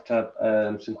ask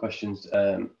Aftab some questions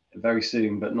very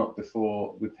soon, but not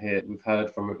before we've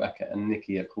heard from Rebecca and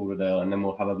Nicki at Calderdale, and then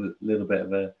we'll have a little bit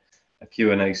of a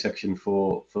Q&A section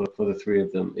for the three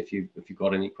of them if you've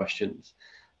got any questions.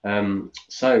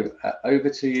 So over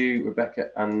to you, Rebecca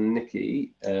and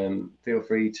Nicki. Feel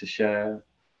free to share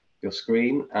your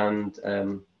screen and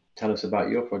tell us about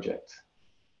your project.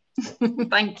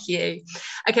 Thank you.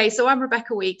 Okay, so I'm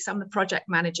Rebecca Weeks. I'm the project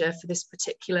manager for this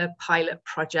particular pilot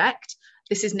project.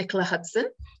 This is Nicola Hudson.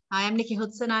 Hi, I'm Nicki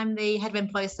Hudson. I'm the Head of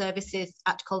Employer Services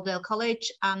at Calderdale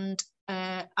College, and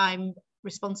I'm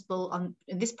responsible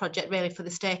in this project really for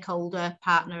the stakeholder,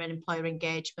 partner and employer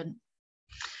engagement.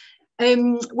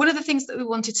 One of the things that we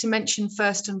wanted to mention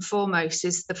first and foremost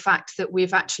is the fact that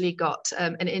we've actually got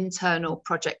an internal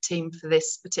project team for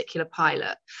this particular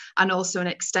pilot, and also an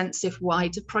extensive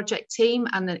wider project team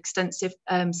and an extensive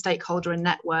stakeholders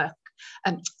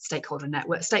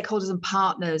and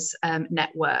partners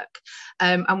network.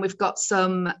 And we've got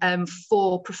some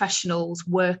 4 professionals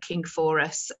working for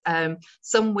us,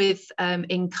 some with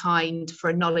in-kind for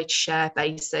a knowledge share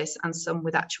basis, and some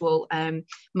with actual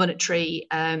monetary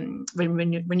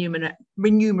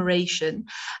remuneration.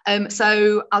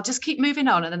 So I'll just keep moving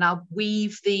on, and then I'll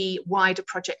weave the wider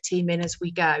project team in as we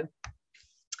go.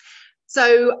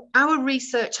 So our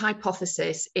research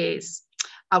hypothesis is,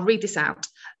 I'll read this out.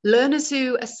 Learners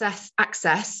who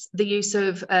access the use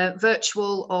of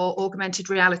virtual or augmented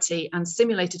reality and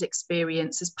simulated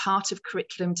experience as part of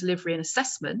curriculum delivery and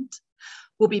assessment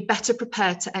will be better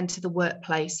prepared to enter the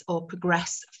workplace or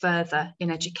progress further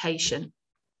in education.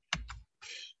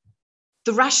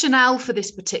 The rationale for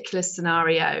this particular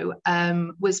scenario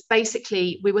was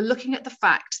basically, we were looking at the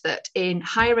fact that in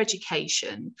higher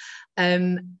education,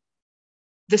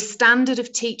 the standard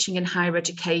of teaching in higher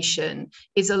education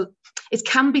it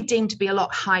can be deemed to be a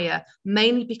lot higher,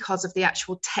 mainly because of the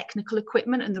actual technical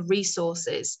equipment and the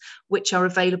resources which are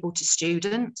available to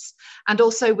students, and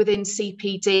also within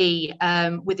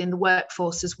CPD, within the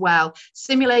workforce as well.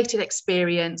 Simulated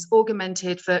experience,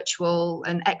 augmented, virtual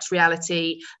and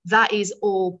X-reality, that is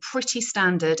all pretty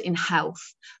standard in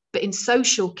health. But in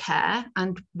social care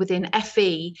and within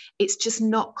FE, it's just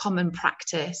not common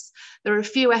practice. There are a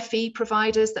few FE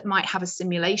providers that might have a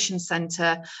simulation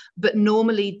centre, but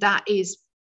normally that is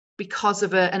because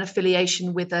of an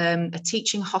affiliation with a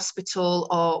teaching hospital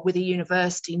or with a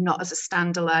university, not as a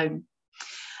standalone.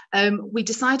 We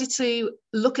decided to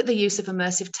look at the use of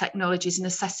immersive technologies in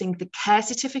assessing the care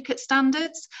certificate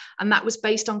standards, and that was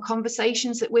based on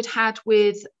conversations that we'd had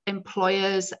with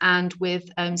employers and with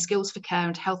Skills for Care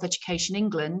and Health Education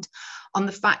England on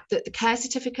the fact that the care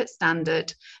certificate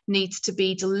standard needs to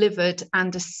be delivered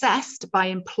and assessed by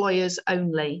employers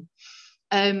only.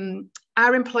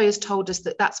 Our employers told us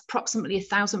that that's approximately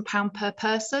 £1,000 per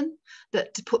person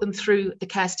to put them through the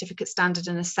care certificate standard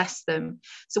and assess them.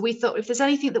 So we thought if there's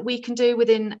anything that we can do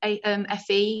within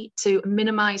FE to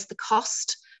minimise the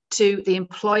cost to the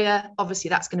employer, obviously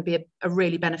that's going to be a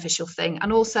really beneficial thing.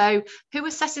 And also, who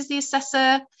assesses the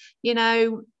assessor? You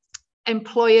know,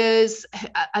 employers,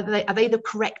 are they the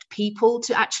correct people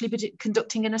to actually be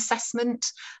conducting an assessment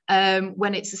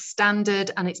when it's a standard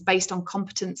and it's based on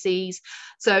competencies?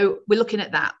 So we're looking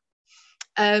at that.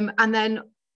 And then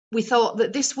we thought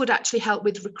that this would actually help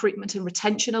with recruitment and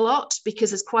retention a lot,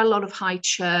 because there's quite a lot of high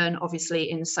churn,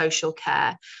 obviously, in social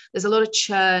care. There's a lot of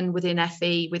churn within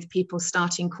FE with people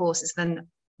starting courses, then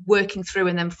working through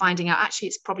and then finding out actually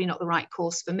it's probably not the right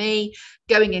course for me,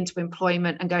 going into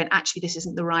employment and going actually this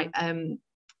isn't the right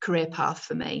career path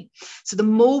for me. So the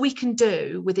more we can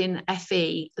do within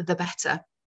FE, the better.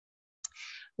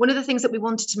 One of the things that we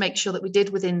wanted to make sure that we did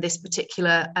within this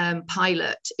particular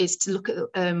pilot is to look at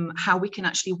how we can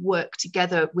actually work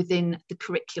together within the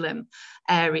curriculum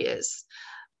areas.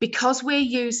 Because we're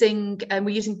using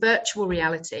virtual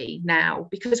reality now,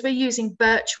 because we're using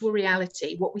virtual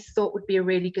reality, what we thought would be a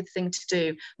really good thing to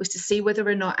do was to see whether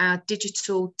or not our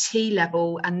digital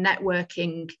T-level and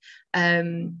networking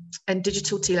and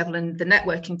digital T-level and the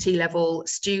networking T-level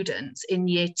students in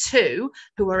year 2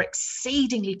 who are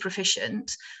exceedingly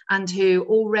proficient and who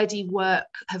already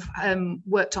have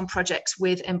worked on projects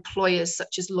with employers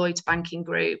such as Lloyds Banking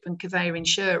Group and Conveyor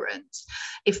Insurance,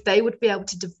 if they would be able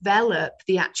to develop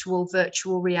the actual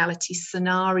virtual reality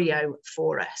scenario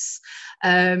for us.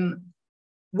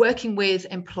 Working with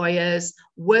employers,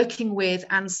 working with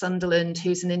Anne Sunderland,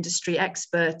 who's an industry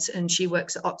expert, and she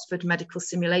works at Oxford Medical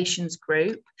Simulations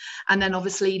Group, and then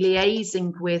obviously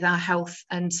liaising with our health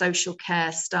and social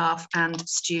care staff and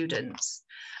students.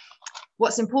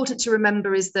 What's important to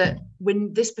remember is that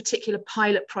when this particular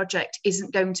pilot project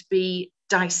isn't going to be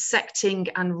dissecting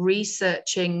and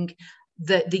researching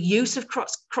the use of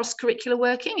cross-curricular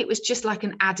working, it was just like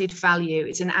an added value,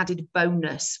 it's an added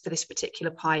bonus for this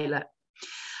particular pilot.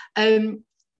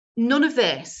 None of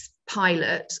this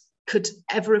pilot could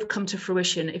ever have come to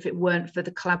fruition if it weren't for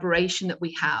the collaboration that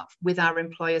we have with our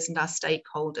employers and our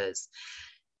stakeholders.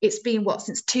 It's been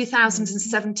since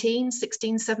 2017,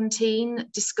 16, 17,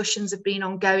 discussions have been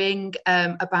ongoing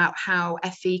about how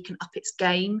FE can up its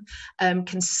game,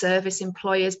 can service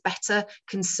employers better,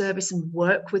 can service and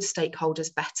work with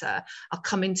stakeholders better. I'll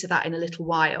come into that in a little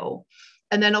while.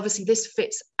 And then obviously this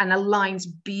fits and aligns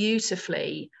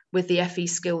beautifully with the FE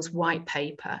Skills white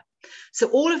paper. So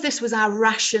all of this was our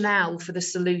rationale for the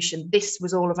solution. This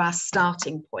was all of our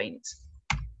starting point.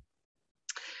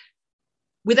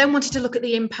 We then wanted to look at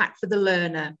the impact for the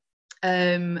learner.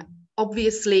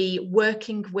 Obviously,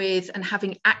 working with and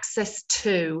having access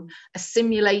to a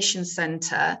simulation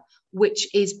centre,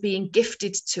 which is being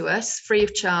gifted to us free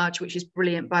of charge, which is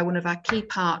brilliant, by one of our key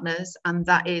partners, and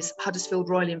that is Huddersfield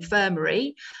Royal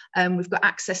Infirmary. We've got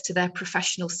access to their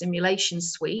professional simulation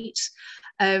suite.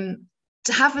 To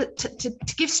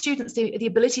give students the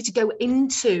ability to go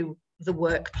into the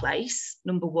workplace,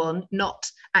 number one,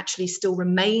 not actually still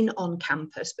remain on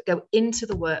campus, but go into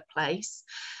the workplace,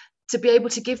 to be able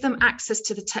to give them access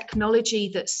to the technology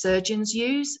that surgeons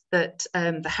use, that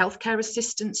the healthcare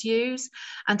assistants use,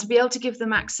 and to be able to give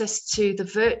them access to the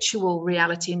virtual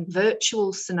reality and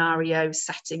virtual scenario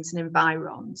settings and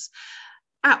environs,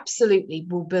 absolutely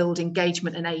will build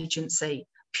engagement and agency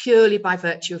purely by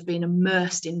virtue of being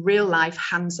immersed in real life,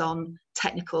 hands-on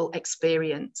technical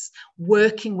experience,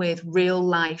 working with real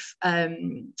life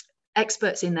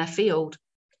experts in their field.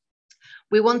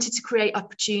 We wanted to create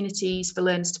opportunities for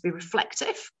learners to be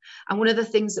reflective. And one of the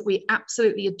things that we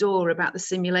absolutely adore about the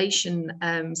simulation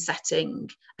setting,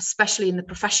 especially in the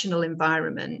professional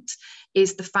environment,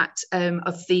 is the fact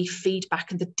of the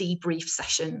feedback and the debrief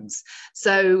sessions.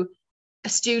 So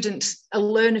a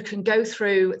learner can go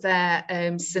through their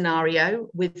scenario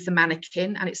with the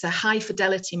mannequin, and it's a high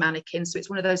fidelity mannequin. So it's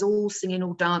one of those all singing,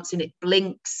 all dancing, it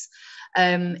blinks,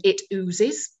 it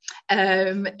oozes,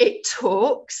 it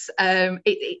talks,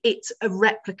 it's a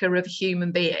replica of a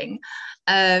human being.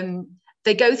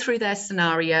 They go through their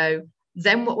scenario.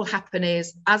 Then what will happen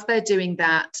is, as they're doing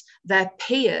that, their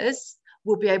peers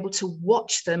will be able to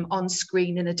watch them on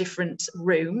screen in a different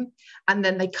room, and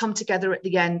then they come together at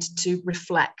the end to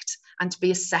reflect and to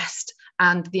be assessed,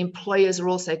 and the employers are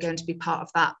also going to be part of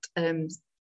that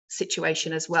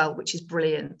situation as well, which is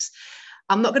brilliant.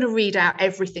 I'm not going to read out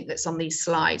everything that's on these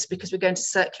slides because we're going to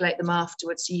circulate them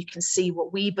afterwards so you can see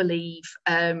what we believe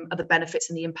are the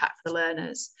benefits and the impact for the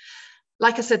learners.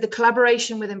 Like I said, the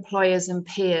collaboration with employers and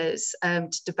peers to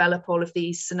develop all of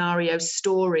these scenario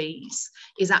stories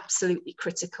is absolutely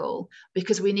critical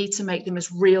because we need to make them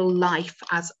as real life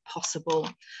as possible.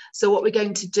 So what we're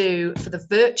going to do for the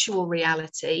virtual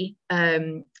reality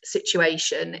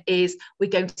situation is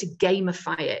we're going to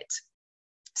gamify it.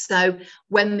 So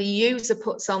when the user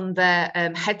puts on their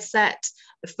headset,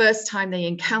 the first time they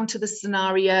encounter the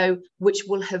scenario, which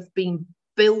will have been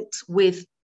built with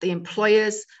the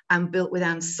employers and built with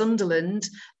Anne Sunderland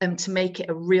to make it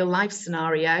a real life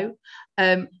scenario,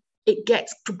 it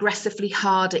gets progressively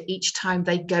harder each time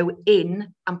they go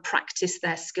in and practice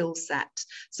their skill set.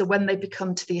 So when they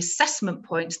become to the assessment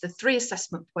points, the 3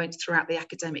 assessment points throughout the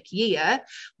academic year,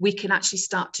 we can actually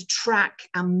start to track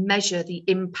and measure the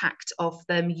impact of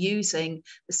them using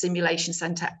the simulation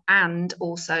centre and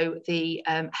also the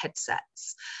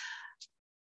headsets.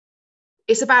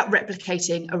 It's about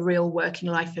replicating a real working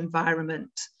life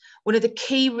environment. One of the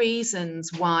key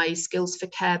reasons why Skills for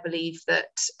Care believe that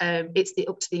it's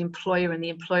up to the employer and the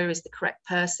employer is the correct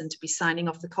person to be signing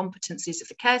off the competencies of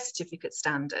the care certificate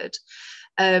standard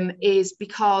is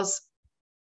because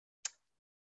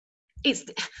it's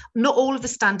not all of the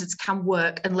standards can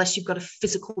work unless you've got a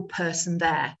physical person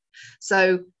there.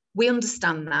 So we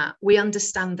understand that. We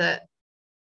understand that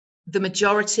the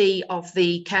majority of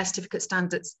the care certificate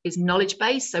standards is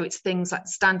knowledge-based. So it's things like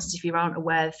standards, if you aren't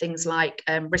aware, things like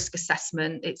risk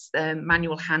assessment, it's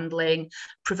manual handling,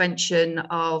 prevention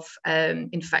of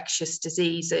infectious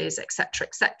diseases, etc.,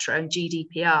 and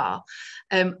GDPR.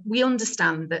 We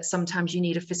understand that sometimes you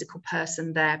need a physical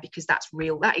person there because that's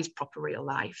real, that is proper real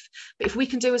life. But if we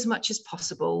can do as much as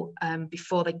possible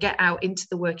before they get out into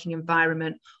the working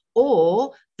environment,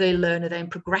 or the learner then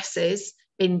progresses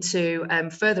into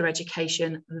further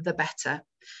education, the better.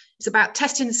 It's about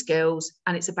testing the skills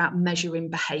and it's about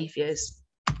measuring behaviours.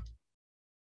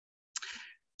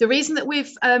 The reason that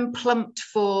we've plumped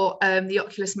for the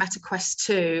Oculus Meta Quest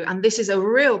 2, and this is a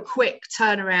real quick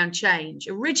turnaround change.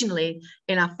 Originally,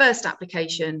 in our first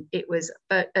application, it was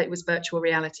virtual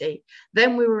reality.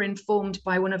 Then we were informed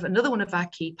by another one of our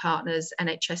key partners,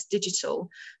 NHS Digital,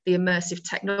 the Immersive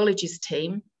Technologies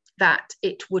team, that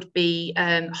it would be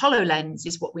HoloLens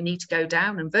is what we need to go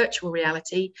down, and virtual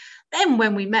reality. Then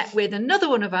when we met with another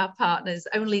one of our partners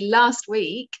only last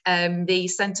week, the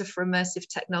Centre for Immersive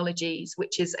Technologies,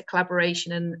 which is a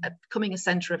collaboration and becoming a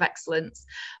centre of excellence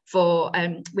for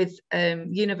with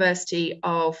University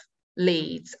of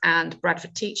Leeds and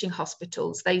Bradford Teaching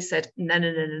Hospitals, they said,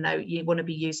 no, you want to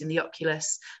be using the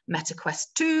Oculus MetaQuest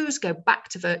 2s, go back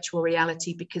to virtual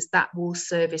reality, because that will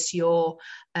service your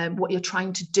what you're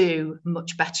trying to do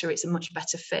much better. It's a much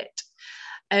better fit.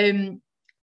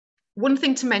 One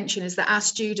thing to mention is that our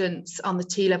students on the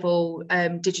T-level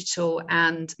digital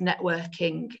and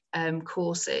networking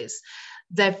courses,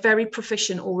 they're very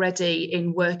proficient already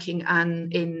in working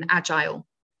and in Agile.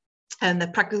 And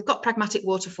they've got pragmatic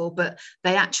waterfall, but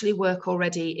they actually work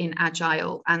already in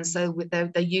Agile. And so they're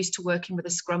used to working with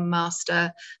a Scrum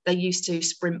Master, they're used to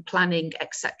sprint planning,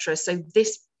 etc. So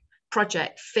this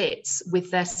project fits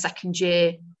with their second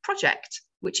year project,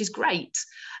 which is great.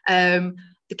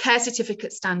 The care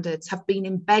certificate standards have been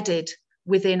embedded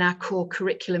within our core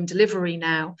curriculum delivery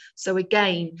now. So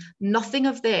again, nothing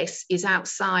of this is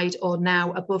outside or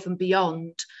now above and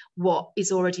beyond what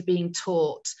is already being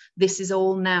taught. This is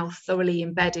all now thoroughly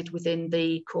embedded within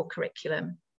the core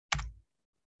curriculum.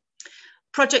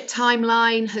 Project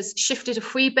timeline has shifted a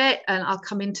wee bit, and I'll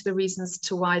come into the reasons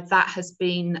to why that has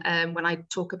been when I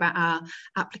talk about our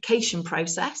application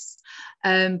process.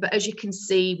 But as you can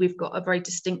see, we've got a very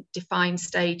distinct defined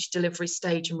stage, delivery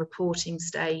stage and reporting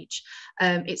stage.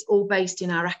 It's all based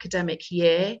in our academic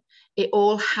year. It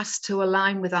all has to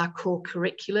align with our core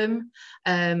curriculum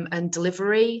and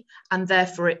delivery, and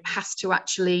therefore it has to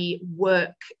actually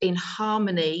work in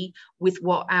harmony with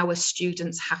what our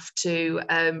students have to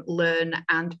learn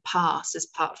and pass as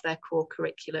part of their core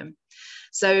curriculum.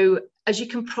 So as you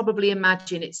can probably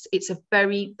imagine, it's a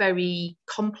very, very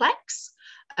complex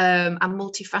and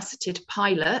multifaceted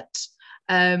pilot.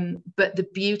 But the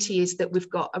beauty is that we've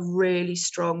got a really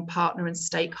strong partner and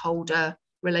stakeholder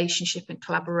relationship and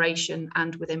collaboration,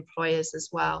 and with employers as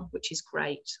well, which is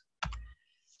great.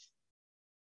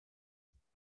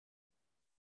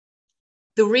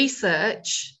 The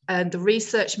research and the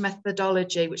research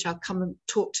methodology, which I'll come and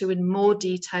talk to in more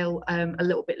detail a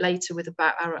little bit later with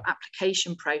about our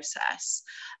application process.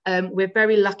 We're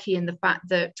very lucky in the fact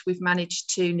that we've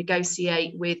managed to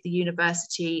negotiate with the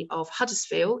University of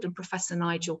Huddersfield and Professor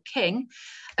Nigel King,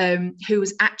 who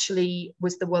was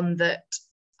the one that,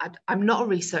 I'm not a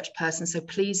research person, so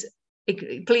please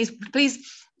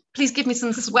give me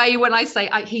some sway when I say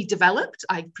he developed,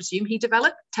 I presume he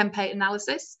developed, template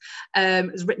analysis.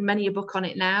 Has written many a book on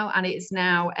it now, and it is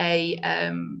now a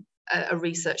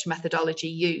research methodology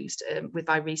used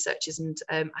by researchers and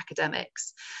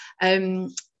academics.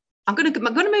 I'm going to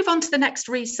move on to the next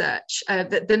research,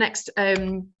 the next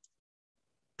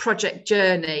project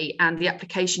journey and the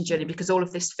application journey, because all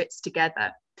of this fits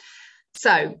together.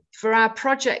 So for our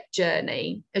project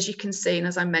journey, as you can see, and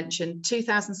as I mentioned,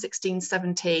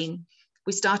 2016-17,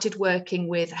 we started working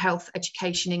with Health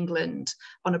Education England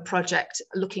on a project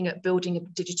looking at building a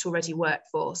digital ready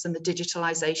workforce and the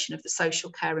digitalisation of the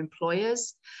social care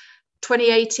employers.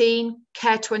 2018,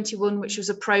 Care 21, which was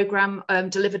a programme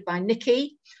delivered by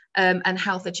Nicki and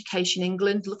Health Education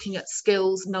England, looking at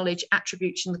skills, knowledge,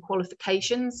 attribution, the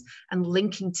qualifications and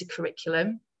linking to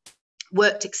curriculum.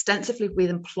 Worked extensively with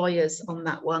employers on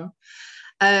that one.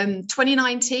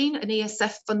 2019, an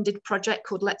ESF funded project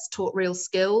called Let's Talk Real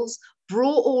Skills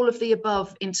brought all of the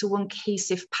above into one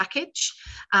cohesive package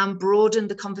and broadened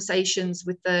the conversations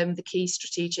with the key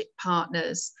strategic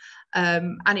partners.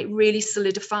 And it really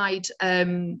solidified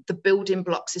the building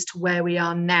blocks as to where we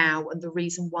are now and the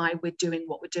reason why we're doing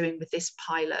what we're doing with this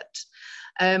pilot.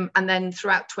 And then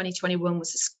throughout 2021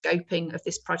 was the scoping of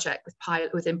this project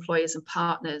with employers and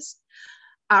partners.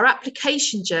 Our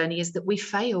application journey is that we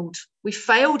failed. We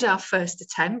failed our first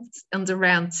attempt under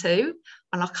round 2,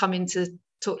 and I'll come in to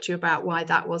talk to you about why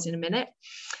that was in a minute.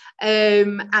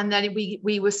 And then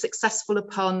we were successful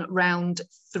upon round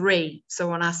 3,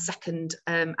 so on our second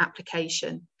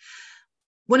application.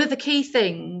 One of the key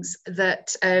things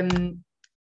that I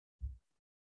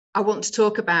want to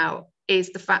talk about is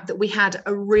the fact that we had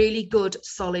a really good,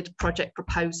 solid project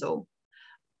proposal,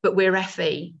 but we're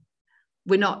FE.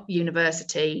 We're not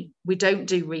university, we don't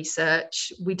do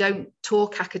research, we don't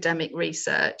talk academic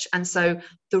research. And so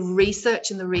the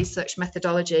research and the research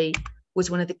methodology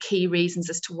was one of the key reasons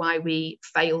as to why we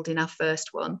failed in our first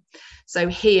one. So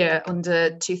here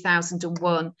under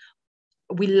 2001,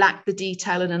 we lacked the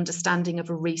detail and understanding of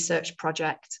a research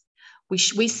project. We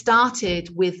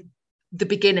started with the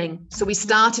beginning. So we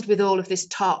started with all of this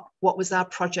what was our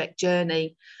project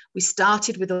journey? We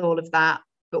started with all of that.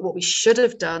 But what we should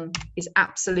have done is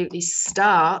absolutely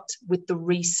start with the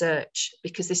research,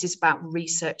 because this is about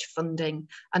research funding,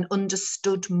 and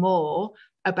understood more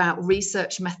about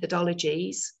research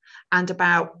methodologies and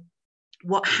about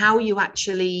how you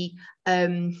actually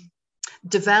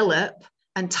develop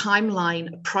and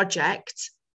timeline a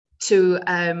project to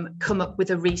come up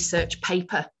with a research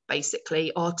paper,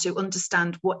 basically, or to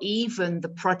understand what even the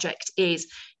project is.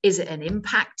 Is it an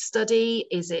impact study?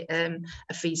 Is it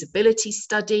a feasibility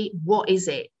study? What is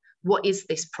it? What is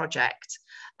this project?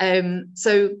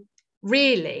 So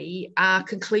really, our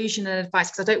conclusion and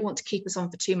advice, because I don't want to keep us on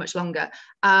for too much longer,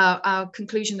 our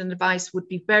conclusion and advice would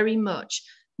be very much,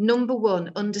 number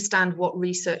one, understand what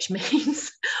research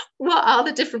means. What are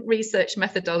the different research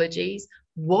methodologies?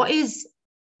 What is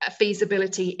a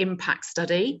feasibility impact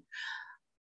study?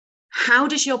 How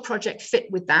does your project fit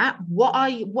with that?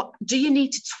 What do you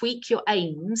need to tweak your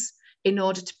aims in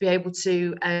order to be able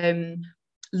to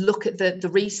look at the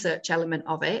research element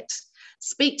of it?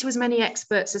 Speak to as many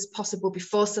experts as possible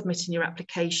before submitting your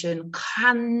application.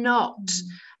 Cannot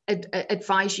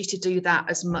advise you to do that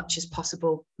as much as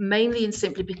possible, mainly and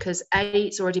simply because A,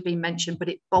 it's already been mentioned, but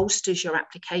it bolsters your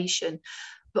application,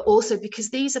 but also because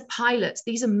these are pilots,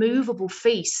 these are movable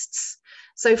feasts.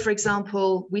 So for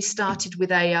example, we started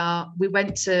with AR, we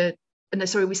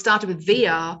started with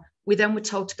VR, we then were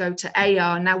told to go to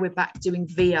AR, now we're back doing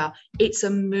VR. It's a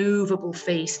movable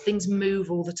feast, things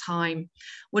move all the time.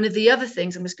 One of the other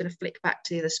things, I'm just going to flick back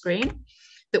to the other screen,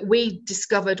 that we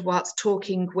discovered whilst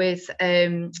talking with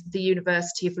the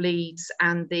University of Leeds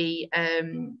and the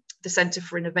Centre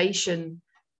for Innovation,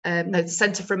 the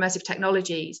Centre for Immersive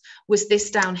Technologies, was this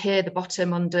down here, the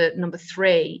bottom under number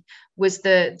 3, was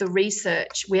the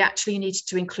research. We actually needed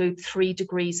to include 3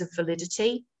 degrees of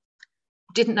validity.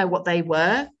 Didn't know what they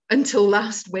were until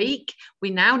last week.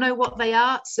 We now know what they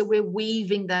are, so we're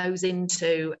weaving those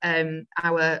into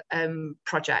our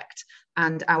project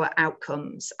and our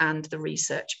outcomes and the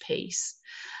research piece.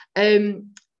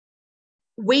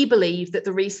 We believe that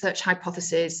the research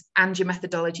hypothesis and your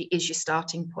methodology is your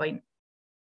starting point.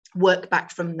 Work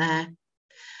back from there.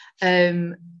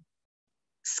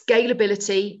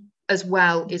 Scalability as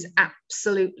well is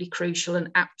absolutely crucial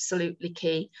and absolutely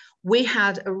key. We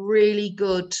had a really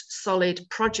good, solid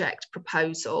project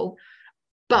proposal,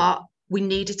 but we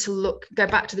needed to go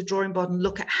back to the drawing board and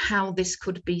look at how this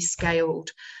could be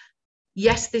scaled.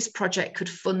 Yes, this project could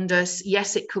fund us.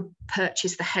 Yes, it could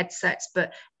purchase the headsets,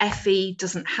 but FE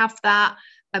doesn't have that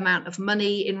amount of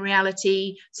money in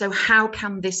reality. So how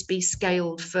can this be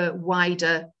scaled for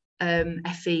wider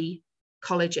FE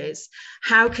colleges?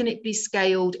 How can it be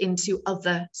scaled into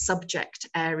other subject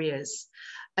areas?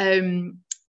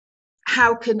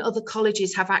 How can other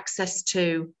colleges have access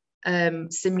to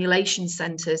simulation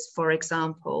centres, for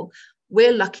example?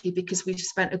 We're lucky because we've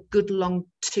spent a good long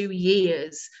 2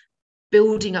 years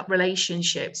building up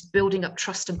relationships, building up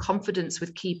trust and confidence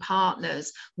with key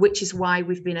partners, which is why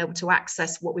we've been able to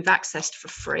access what we've accessed for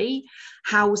free.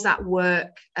 How does that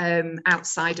work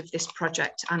outside of this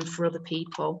project and for other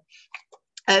people?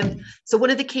 So one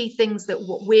of the key things that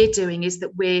what we're doing is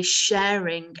that we're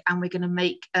sharing, and we're going to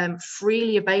make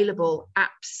freely available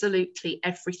absolutely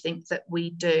everything that we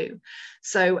do.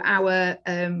 So our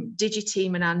Digi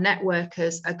team and our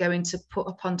networkers are going to put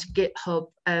up onto GitHub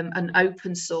and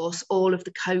open source all of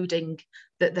the coding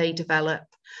that they develop.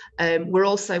 We're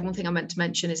also, one thing I meant to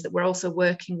mention is that we're also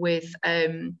working with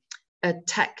a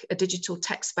digital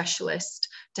tech specialist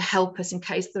to help us in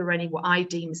case there are any what I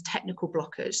deem as technical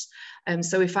blockers.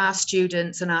 So if our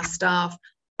students and our staff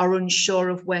are unsure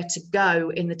of where to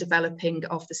go in the developing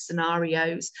of the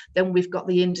scenarios, then we've got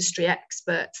the industry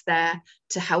experts there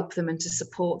to help them and to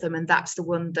support them. And that's the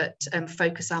one that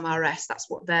Focus MRS, that's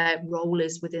what their role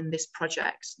is within this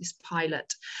project, this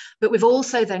pilot. But we've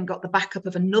also then got the backup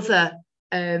of another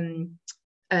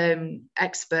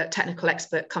technical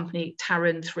expert company,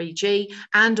 Taran 3G,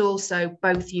 and also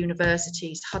both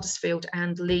universities, Huddersfield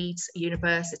and Leeds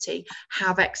University,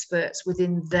 have experts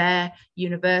within their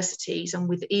universities and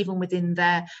even within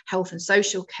their health and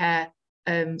social care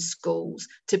schools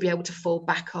to be able to fall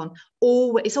back on.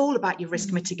 It's all about your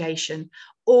risk mitigation.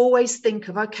 Always think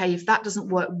of, okay, if that doesn't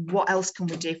work, what else can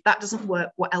we do? If that doesn't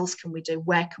work, what else can we do?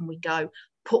 Where can we go?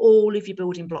 Put all of your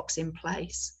building blocks in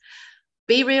place.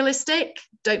 Be realistic,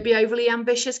 don't be overly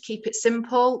ambitious, keep it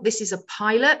simple. This is a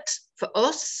pilot for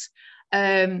us.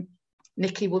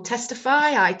 Nicki will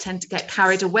testify, I tend to get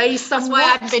carried away somewhat. That's why I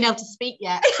haven't been able to speak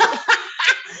yet.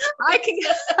 I can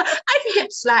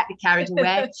get slightly carried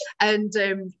away and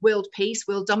world peace,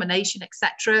 world domination,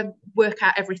 etc. Work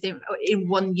out everything in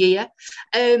 1 year.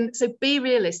 So be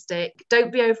realistic,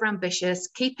 don't be over ambitious,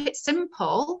 keep it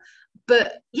simple.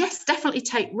 But yes, definitely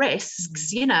take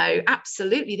risks, you know,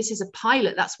 absolutely. This is a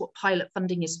pilot. That's what pilot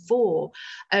funding is for.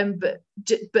 But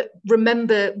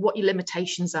remember what your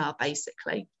limitations are,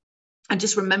 basically. And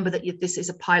just remember that this is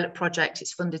a pilot project,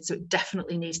 it's funded, so it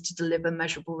definitely needs to deliver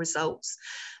measurable results.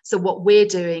 So what we're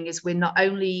doing is we're not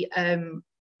only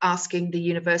asking the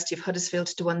University of Huddersfield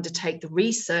to undertake the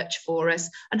research for us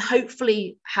and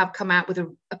hopefully have come out with a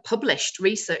published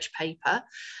research paper,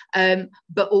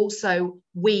 but also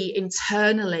we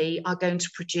internally are going to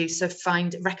produce a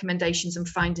recommendations and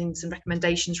findings and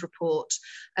recommendations report,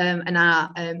 and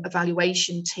our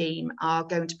evaluation team are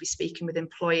going to be speaking with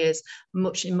employers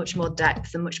in much more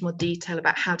depth and much more detail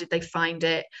about how did they find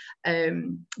it,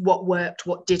 what worked,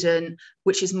 what didn't,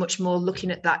 which is much more looking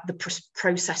at the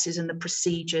processes and the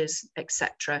procedures,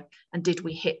 etc. And did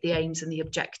we hit the aims and the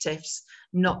objectives,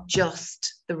 not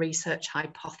just the research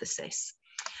hypothesis.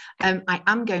 I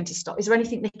am going to stop. Is there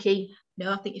anything, Nicki?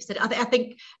 No, I think you said it. I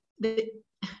think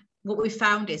what we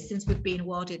found is since we've been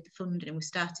awarded the funding and we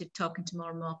started talking to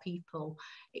more and more people,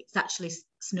 it's actually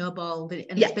snowballed.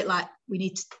 And it's a bit like we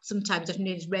need to sometimes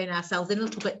rein ourselves in a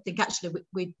little bit. Think actually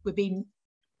we're being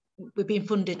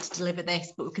funded to deliver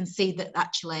this, but we can see that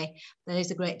actually there is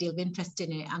a great deal of interest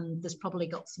in it, and there's probably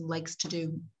got some legs to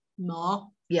do more.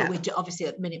 Yeah. But obviously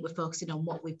at the minute we're focusing on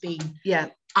what we've been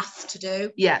asked to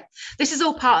do. Yeah. This is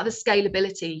all part of the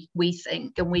scalability, we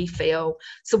think, and we feel.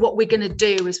 So what we're going to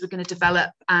do is we're going to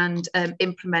develop and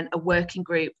implement a working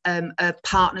group, a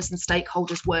partners and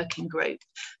stakeholders working group,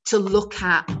 to look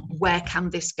at where can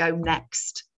this go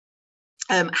next.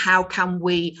 How can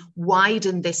we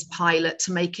widen this pilot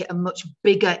to make it a much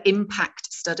bigger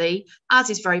impact study, as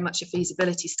is very much a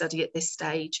feasibility study at this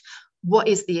stage. What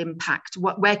is the impact?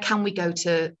 Where can we go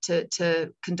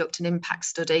to conduct an impact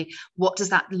study? What does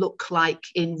that look like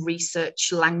in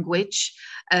research language,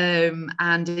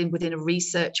 and within a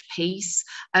research piece,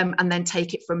 and then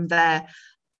take it from there.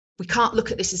 We can't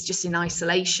look at this as just in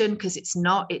isolation, because it's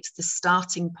not. It's the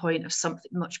starting point of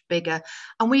something much bigger.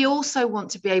 And we also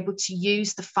want to be able to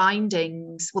use the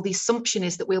findings. Well, the assumption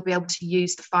is that we'll be able to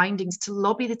use the findings to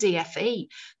lobby the DFE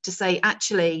to say,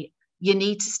 actually, you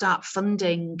need to start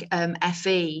funding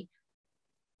FE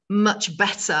much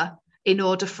better in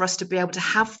order for us to be able to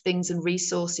have things and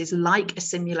resources like a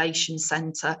simulation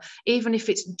centre, even if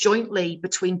it's jointly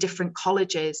between different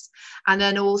colleges, and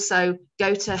then also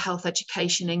go to Health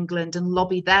Education England and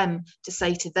lobby them to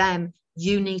say to them,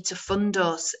 you need to fund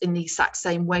us in the exact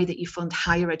same way that you fund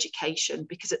higher education,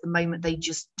 because at the moment they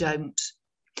just don't.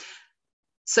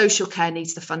 Social care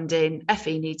needs the funding,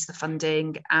 FE needs the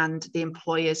funding, and the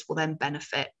employers will then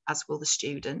benefit, as will the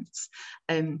students.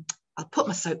 I'll put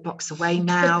my soapbox away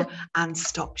now and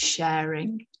stop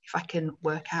sharing. If I can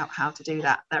work out how to do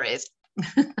that, there it is.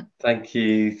 Thank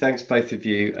you. Thanks, both of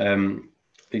you.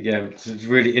 Yeah, it's a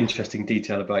really interesting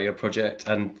detail about your project,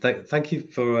 and thank you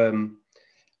for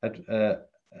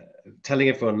telling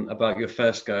everyone about your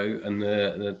first go and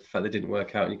the fact that it didn't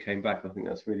work out and you came back. I think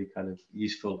that's really kind of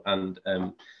useful and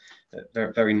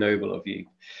very, very noble of you.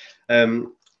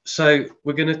 So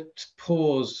we're going to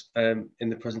pause in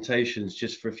the presentations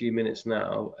just for a few minutes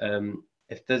now.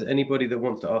 If there's anybody that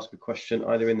wants to ask a question,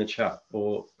 either in the chat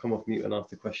or come off mute and ask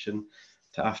the question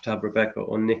to Aftab, Rebecca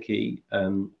or Nicki,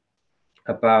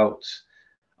 about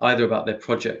either about their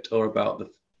project or about the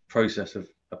process of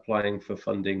applying for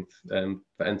funding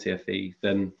for NCFE,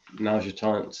 then now's your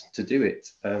chance to do it.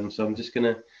 So I'm just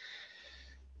going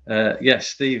to, yes,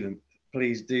 Stephen,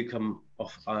 please do come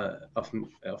off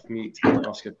mute and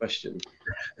ask a question.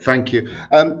 Thank you.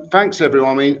 Thanks,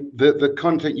 everyone. I mean, the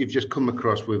content you've just come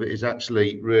across with is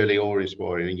actually really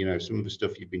awe-inspiring. You know, some of the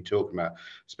stuff you've been talking about,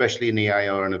 especially in the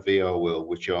AR and the VR world,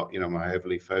 which are, you know, I'm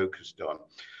heavily focused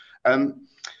on.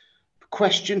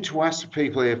 Question to ask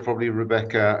people here, probably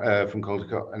Rebecca from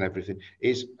Calderdale and everything,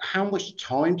 is how much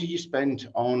time do you spend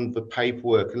on the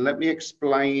paperwork? And let me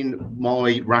explain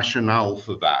my rationale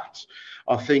for that.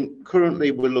 I think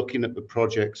currently we're looking at the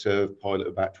projects of pilot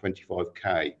about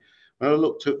 25k. When I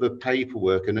looked at the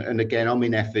paperwork, and again, I'm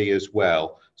in FE as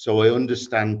well, so I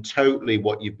understand totally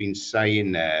what you've been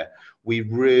saying there. We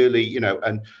really, you know,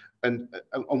 and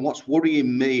what's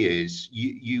worrying me is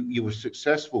you were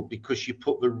successful because you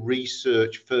put the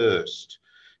research first.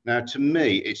 Now, to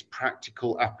me, it's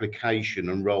practical application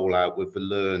and rollout with the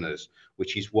learners,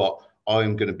 which is what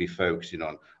I'm going to be focusing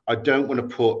on. I don't want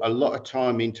to put a lot of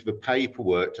time into the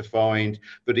paperwork to find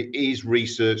that it is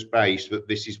research-based, that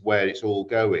this is where it's all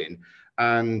going.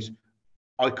 And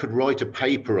I could write a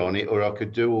paper on it, or I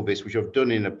could do all this, which I've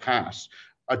done in the past.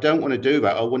 I don't want to do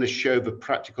that. I want to show the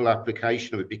practical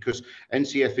application of it, because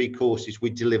NCFE courses we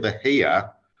deliver here,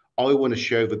 I want to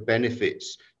show the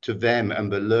benefits to them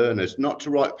and the learners, not to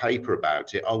write a paper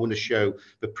about it. I want to show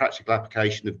the practical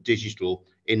application of digital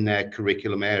in their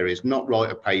curriculum areas, not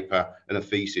write a paper and a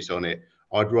thesis on it.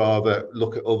 I'd rather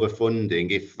look at other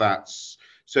funding if that's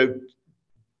so.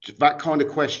 That kind of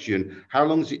question, how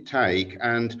long does it take?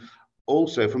 And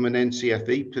also from an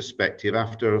NCFE perspective,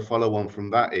 after a follow-on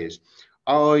from that is,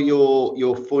 are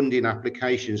your funding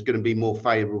applications going to be more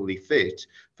favourably fit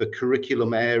for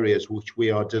curriculum areas which we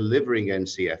are delivering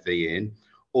NCFE in,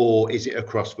 or is it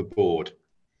across the board?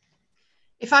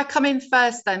 If I come in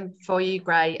first then for you,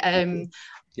 Gray,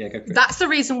 yeah, go for it. That's the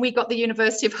reason we got the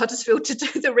University of Huddersfield to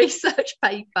do the research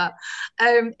paper.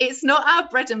 It's not our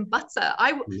bread and butter.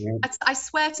 I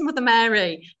swear to Mother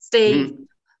Mary, Steve,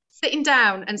 sitting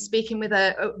down and speaking with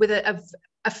a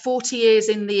 40 years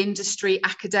in the industry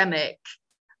academic,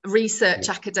 research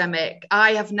academic,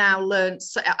 I have now learned,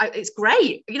 it's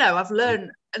great, you know, I've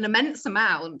learned an immense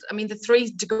amount. I mean, the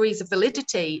 3 degrees of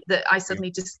validity that I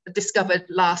suddenly just discovered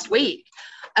last week,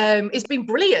 it's been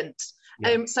brilliant.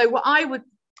 So what I would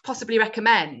possibly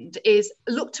recommend is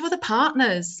look to other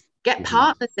partners, get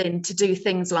partners in to do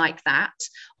things like that.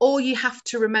 All you have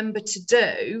to remember to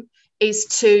do is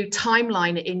to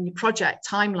timeline it in your project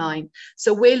timeline.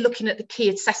 So we're looking at the key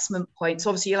assessment points.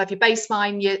 Obviously, you'll have your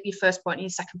baseline, your first point, and your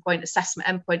second point assessment,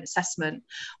 endpoint assessment.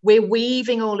 We're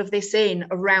weaving all of this in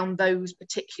around those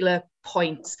particular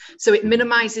points, so it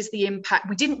minimises the impact.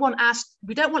 We don't want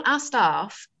our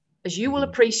staff, as you will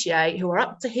appreciate, who are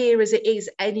up to here as it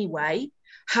is anyway,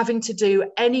 having to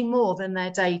do any more than their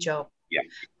day job. Yeah.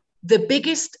 The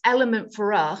biggest element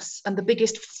for us and the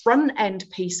biggest front end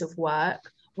piece of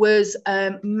work was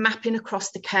mapping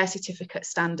across the care certificate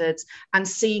standards and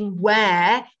seeing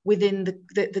where within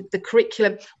the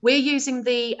curriculum we're using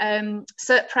the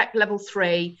Cert Prep level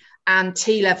 3 and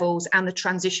T levels and the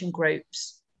transition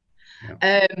groups.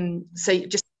 So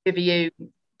just to give you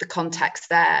the context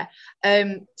there.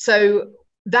 So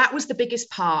that was the biggest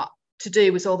part to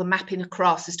do, was all the mapping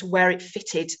across as to where it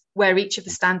fitted, where each of the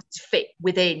standards fit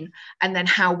within, and then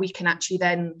how we can actually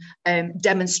then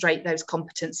demonstrate those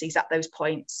competencies at those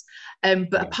points.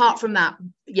 But apart from that,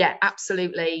 yeah,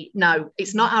 absolutely, no,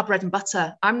 it's not our bread and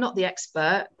butter. I'm not the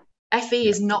expert. FE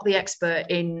is not the expert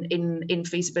in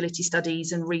feasibility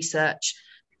studies and research.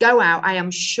 Go out, I am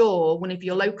sure one of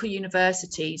your local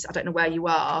universities, I don't know where you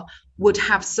are, would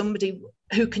have somebody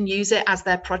who can use it as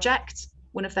their project,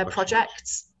 one of their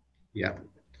projects. Yeah,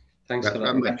 thanks for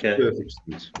that, makes perfect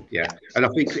sense. Yeah, and I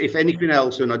think if anything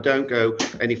else, and I don't go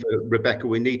any further, Rebecca,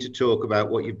 we need to talk about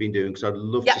what you've been doing, because I'd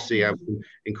love to see how we can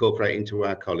incorporate into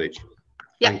our college.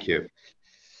 Thank you.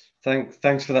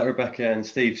 Thanks for that, Rebecca and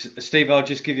Steve. Steve, I'll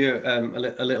just give you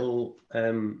a little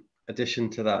addition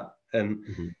to that.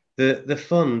 The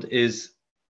fund is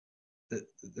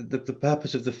the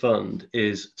purpose of the fund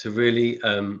is to really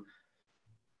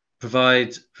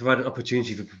provide an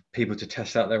opportunity for people to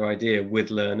test out their idea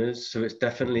with learners. So it's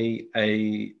definitely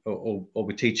or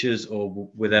with teachers or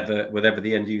whatever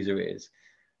the end user is.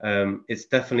 It's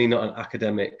definitely not an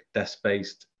academic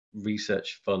desk-based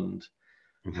research fund.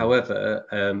 However,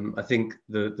 I think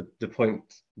the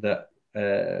point that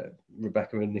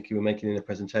Rebecca and Nicki were making in the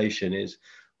presentation is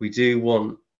we do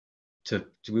want to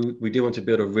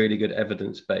build a really good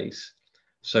evidence base.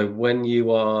 So when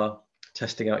you are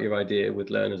testing out your idea with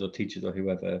learners or teachers or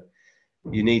whoever,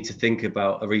 you need to think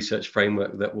about a research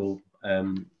framework that will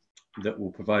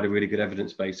provide a really good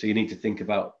evidence base. So you need to think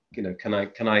about, you know, can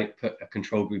I put a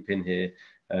control group in here?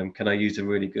 Can I use a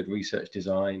really good research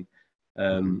design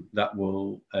that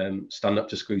will stand up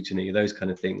to scrutiny? Those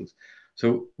kind of things.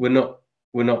 So we're not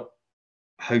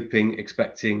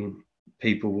expecting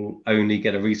people will only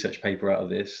get a research paper out of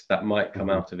this. That might come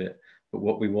out of it, but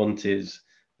what we want is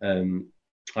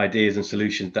ideas and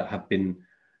solutions that have been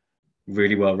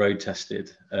really well road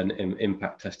tested and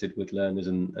impact tested with learners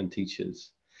and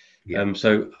teachers.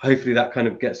 So hopefully that kind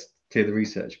of gets to the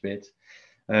research bit.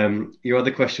 Your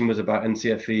other question was about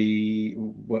NCFE,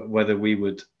 whether we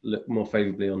would look more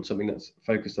favorably on something that's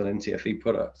focused on NCFE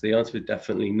products. The answer is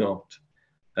definitely not.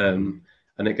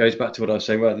 And it goes back to what I was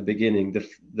saying right at the beginning.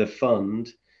 The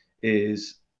fund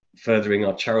is furthering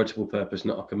our charitable purpose,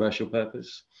 not our commercial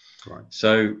purpose. Right.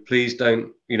 So please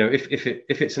don't, you know, if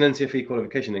it's an NCFE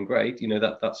qualification, then great, you know,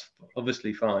 that's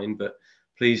obviously fine, but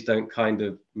please don't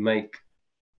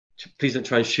please don't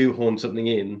try and shoehorn something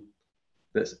in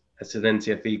that's an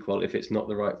NCFE qual if it's not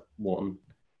the right one.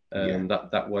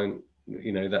 That won't,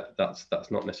 you know,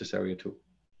 that's not necessary at all.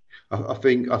 I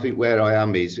think where I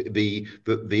am is the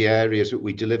areas that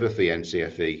we deliver for the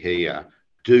NCFE here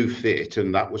do fit,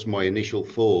 and that was my initial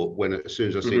thought as soon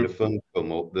as I see the fund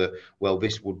come up, that well,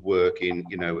 this would work in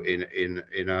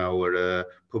our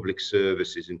public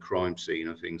services and crime scene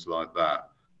and things like that.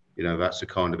 You know, that's the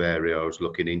kind of area I was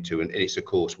looking into, and it's a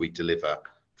course we deliver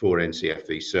for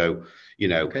NCFE. So, you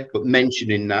know, Okay. but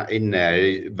mentioning that in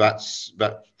there,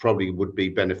 that probably would be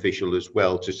beneficial as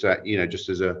well to say, you know, just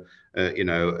as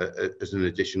as an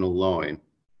additional line.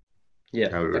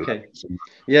 Yeah. Okay.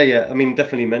 Yeah. I mean,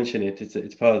 definitely mention it.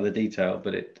 It's part of the detail,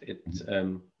 but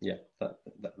yeah,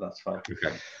 that's fine.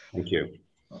 Okay. Thank you.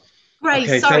 Great.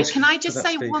 Okay, sorry, thanks can I just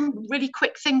say Steve. one really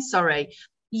quick thing? Sorry.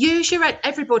 Use your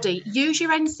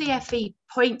NCFE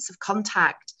points of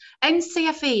contact.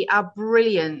 NCFE are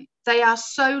brilliant. They are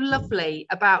so lovely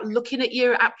about looking at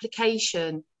your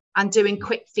application and doing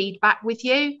quick feedback with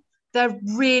you. They're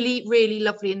really, really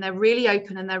lovely, and they're really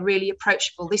open, and they're really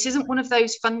approachable. This isn't one of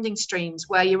those funding streams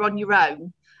where you're on your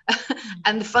own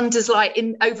and the funder's like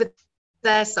over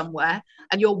there somewhere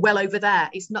and you're well over there.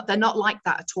 They're not like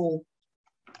that at all.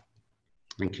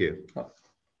 Thank you.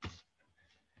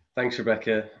 Thanks,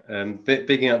 Rebecca.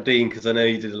 Bigging up Dean, because I know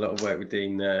you did a lot of work with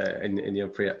Dean in your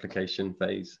pre-application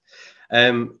phase.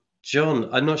 John,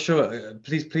 I'm not sure.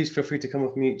 Please feel free to come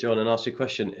off mute, John, and ask your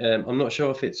question. I'm not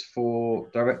sure if it's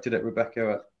directed at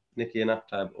Rebecca, Nicki, and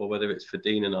Aftab, or whether it's for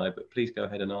Dean and I. But please go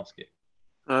ahead and ask it.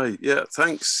 Yeah,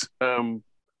 thanks.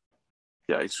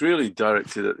 Yeah, it's really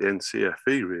directed at the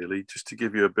NCFE, really, just to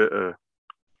give you a bit of.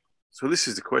 So this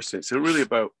is the question. It's really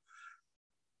about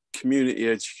community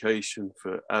education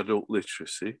for adult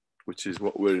literacy, which is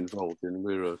what we're involved in.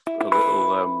 We're a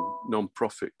little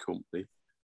non-profit company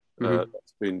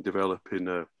that's been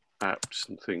developing apps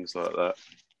and things like that.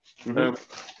 And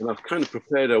I've kind of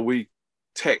prepared a wee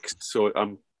text, so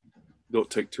I don't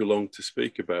take too long to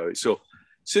speak about it. So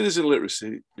Citizen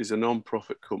Literacy is a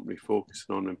non-profit company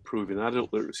focusing on improving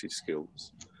adult literacy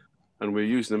skills. And we're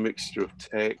using a mixture of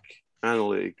tech,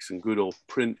 analytics, and good old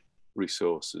print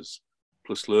resources,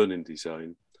 plus learning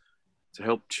design, to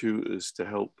help tutors, to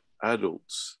help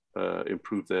adults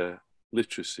improve their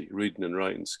literacy, reading and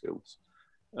writing skills,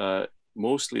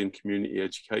 mostly in community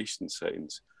education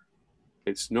settings.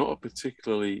 It's not a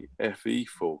particularly FE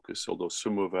focus, although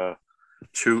some of our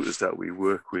tutors that we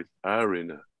work with are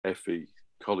in a FE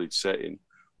college setting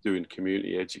doing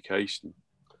community education.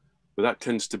 But that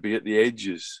tends to be at the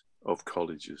edges of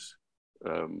colleges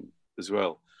as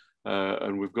well.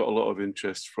 And we've got a lot of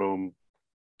interest from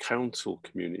council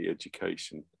community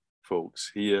education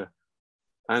folks here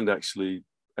and actually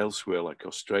elsewhere, like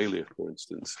Australia, for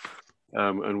instance.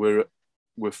 And we're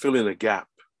filling a gap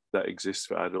that exists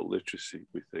for adult literacy,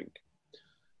 we think.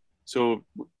 So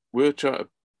we're trying to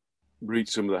reach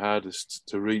some of the hardest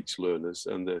to reach learners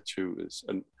and their tutors.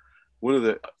 And one of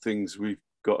the things we've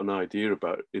got an idea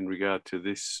about in regard to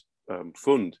this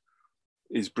fund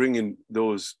is bringing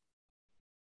those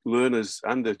learners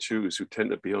and their tutors who tend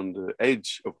to be on the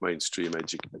edge of mainstream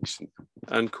education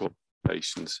and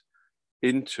qualifications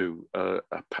into a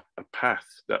path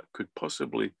that could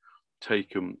possibly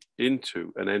take them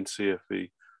into an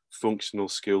NCFE functional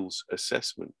skills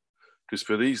assessment. Because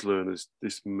for these learners,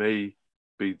 this may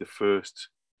be the first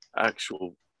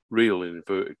actual real, in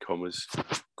inverted commas,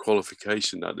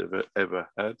 qualification that they've ever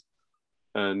had.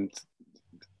 And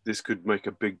this could make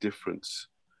a big difference.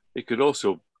 It could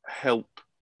also help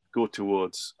go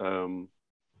towards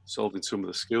solving some of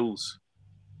the skills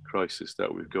crisis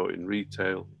that we've got in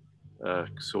retail,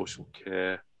 social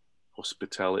care,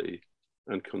 hospitality,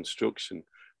 and construction,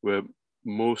 where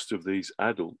most of these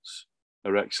adults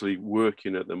are actually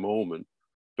working at the moment,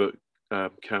 but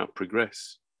can't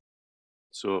progress.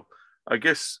 So I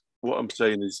guess what I'm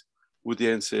saying is, would the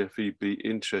NCFE be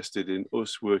interested in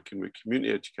us working with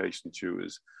community education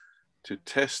tutors to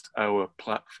test our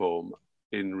platform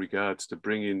in regards to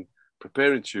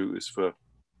preparing tutors for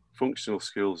functional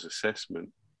skills assessment,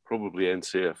 probably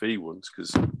NCFE ones,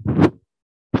 because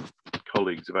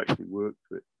colleagues have actually worked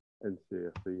with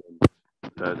NCFE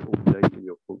and updating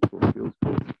your functional skills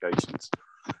qualifications.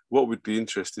 What we'd be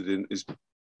interested in is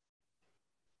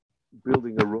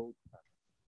building a roadmap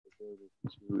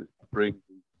to bring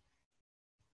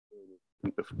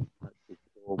the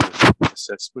formal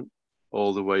assessment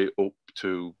all the way up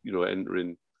to,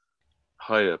 entering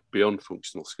higher beyond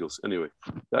functional skills. Anyway,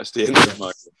 that's the end of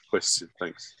my question.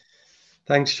 Thanks.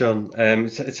 Thanks, John.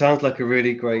 It sounds like a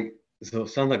really great,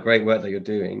 great work that you're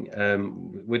doing.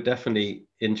 We're definitely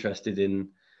interested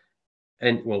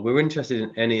we're interested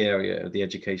in any area of the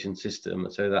education system.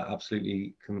 So that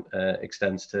absolutely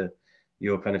extends to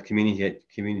your kind of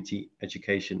community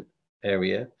education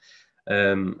area.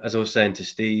 As I was saying to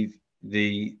Steve,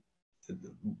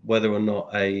 whether or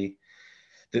not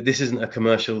this isn't a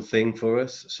commercial thing for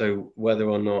us. So whether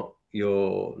or not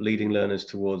you're leading learners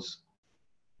towards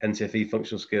NCFE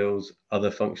functional skills,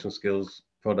 other functional skills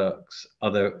products,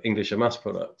 other English and maths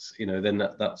products, then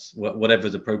that's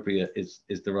whatever's appropriate is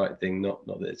the right thing, not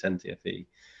that it's NCFE.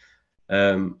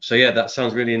 So yeah, that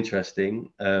sounds really interesting.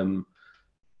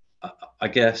 I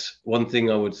guess one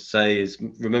thing I would say is,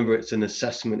 remember, it's an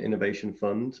assessment innovation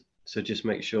fund, so just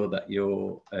make sure that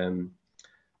your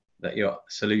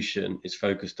solution is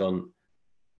focused on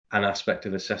an aspect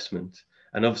of assessment,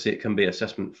 and obviously it can be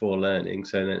assessment for learning,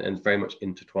 so and very much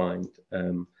intertwined,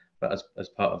 but as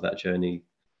part of that journey.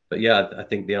 But yeah, I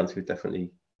think the answer is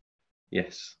definitely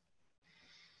yes.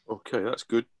 Okay, that's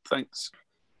good. Thanks.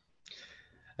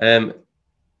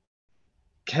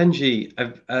 Kenji,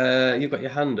 you've got your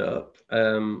hand up.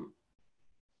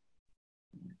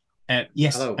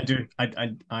 Yes, hello. I do.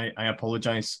 I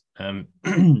apologize.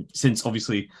 Since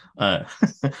obviously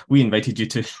we invited you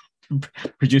to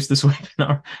produce this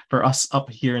webinar for us up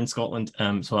here in Scotland.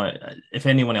 So if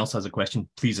anyone else has a question,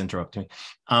 please interrupt me.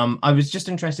 I was just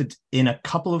interested in a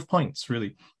couple of points,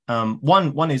 really.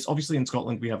 One is, obviously in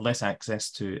Scotland we have less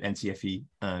access to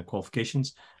NCFE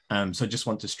qualifications. So I just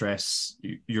want to stress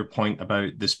your point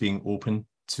about this being open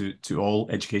to all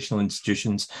educational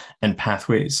institutions and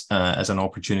pathways as an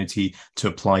opportunity to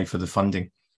apply for the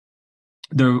funding.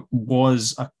 There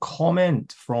was a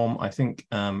comment from, I think,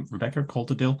 Rebecca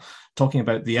Calderdale, talking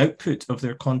about the output of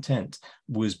their content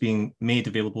was being made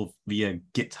available via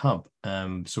GitHub,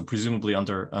 so presumably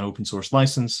under an open source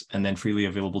license and then freely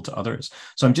available to others.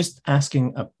 So I'm just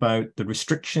asking about the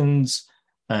restrictions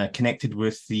connected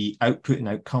with the output and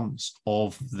outcomes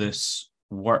of this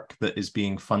work that is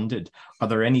being funded. Are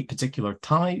there any particular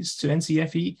ties to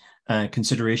NCFE,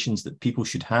 considerations that people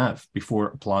should have before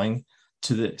applying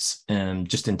to this,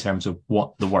 just in terms of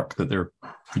what the work that they're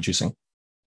producing?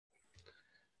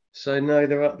 So no,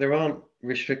 there aren't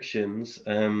restrictions.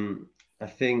 I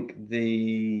think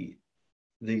the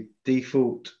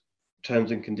default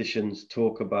terms and conditions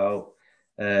talk about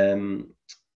NCFE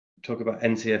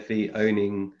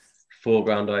owning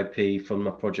foreground IP from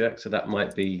a project. So that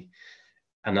might be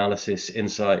analysis,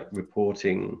 insight,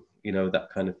 reporting, that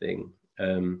kind of thing.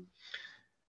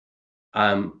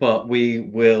 But we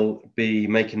will be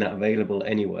making that available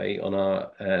anyway on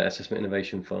our Assessment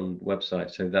Innovation Fund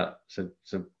website, so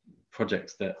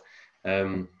projects that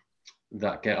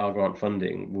get our grant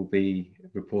funding will be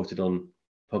reported on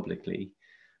publicly.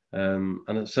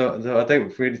 And so I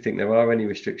don't really think there are any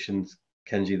restrictions,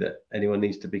 Kenji, that anyone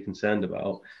needs to be concerned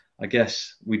about. I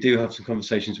guess we do have some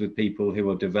conversations with people who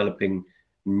are developing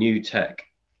new tech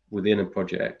within a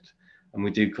project, and we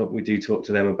do talk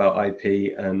to them about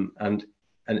IP, and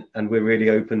we're really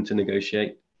open to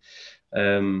negotiate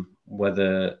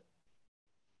whether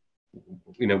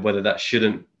that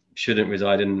shouldn't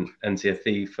reside in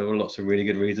NCFE for lots of really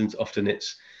good reasons. Often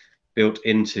it's built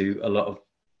into a lot of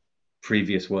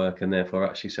previous work, and therefore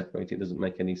actually separating doesn't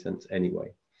make any sense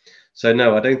anyway. So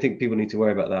no, I don't think people need to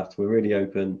worry about that. We're really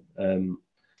open, and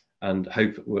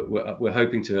we're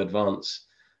hoping to advance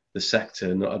the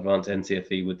sector, not advance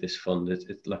NCFE with this fund.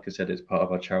 It's like I said, it's part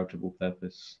of our charitable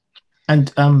purpose.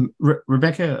 And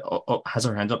Rebecca has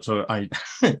her hand up, so I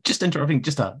just interrupting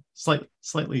just a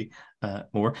slightly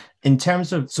more in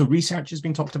terms of, so research has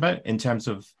been talked about in terms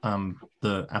of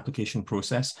the application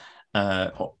process.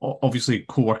 Obviously,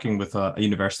 co-working with a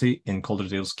university in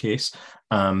Calderdale's case,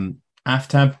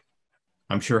 Aftab,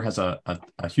 I'm sure, has a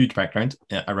huge background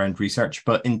around research,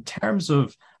 but in terms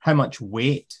of how much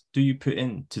weight do you put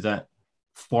into that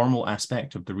formal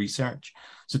aspect of the research?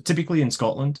 So typically in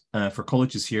Scotland, for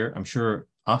colleges here, I'm sure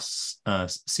us,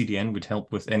 CDN, would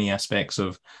help with any aspects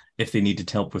of if they needed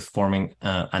help with forming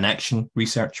an action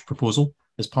research proposal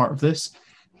as part of this.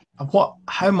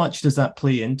 How much does that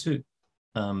play into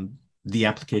the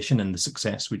application and the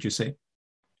success, would you say?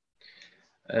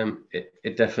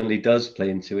 It definitely does play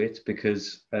into it,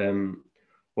 because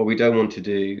what we don't want to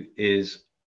do is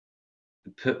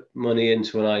put money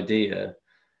into an idea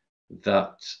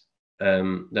that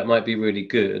might be really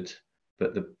good,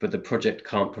 but the project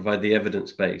can't provide the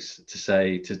evidence base to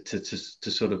say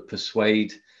to sort of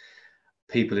persuade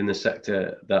people in the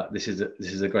sector that this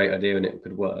is a great idea and it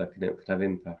could work and it could have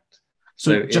impact.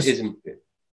 So it is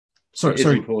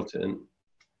important.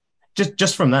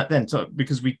 Just from that then, so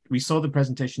because we saw the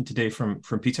presentation today from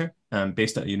Peter,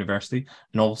 based at a university,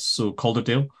 and also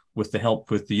Calderdale with the help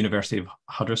with the University of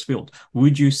Huddersfield.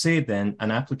 Would you say then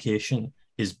an application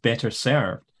is better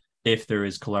served if there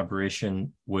is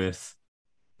collaboration with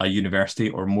a university,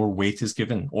 or more weight is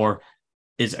given? Or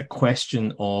is it a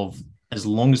question of, as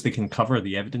long as they can cover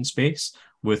the evidence base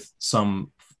with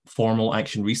some formal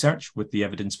action research with the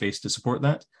evidence base to support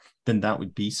that, then that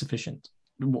would be sufficient?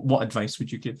 What advice would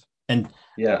you give? And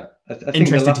yeah, I think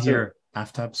interested to hear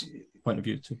Aftab's. point of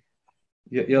view too.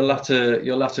 Your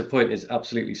latter point is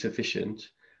absolutely sufficient.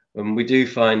 We do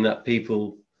find that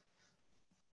people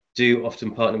do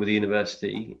often partner with the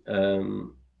university.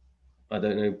 I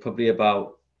don't know, probably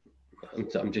about,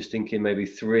 I'm just thinking maybe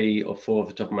 3 or 4 off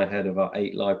the top of my head of our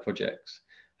 8 live projects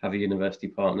have a university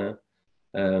partner.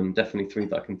 Definitely 3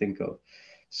 that I can think of.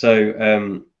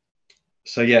 So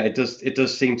yeah, it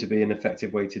does seem to be an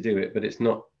effective way to do it, but it's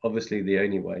not obviously the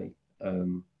only way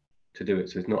to do it.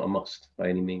 So it's not a must by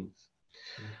any means.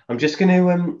 I'm just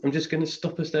gonna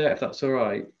stop us there if that's all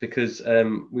right, because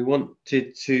we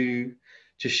wanted to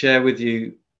share with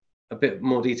you a bit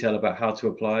more detail about how to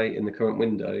apply in the current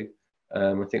window.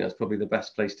 I think that's probably the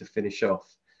best place to finish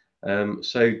off.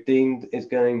 So Dean is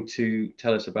going to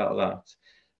tell us about that.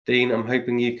 Dean, I'm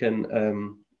hoping you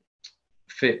can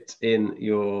fit in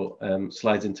your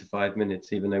slides into 5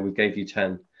 minutes, even though we gave you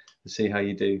 10, to see how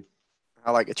you do.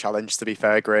 I like a challenge, to be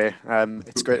fair, Gray.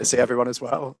 It's great to see everyone as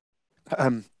well.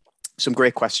 Some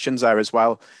great questions there as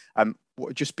well.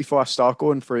 Just before I start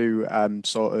going through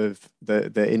sort of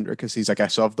the intricacies, I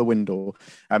guess, of the window,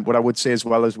 what I would say as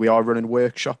well is we are running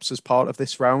workshops as part of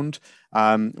this round.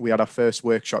 We had our first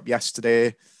workshop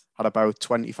yesterday, had about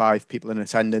 25 people in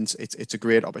attendance. It's a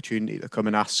great opportunity to come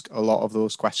and ask a lot of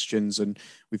those questions. And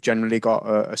we've generally got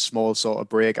a small sort of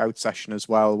breakout session as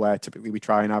well, where typically we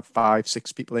try and have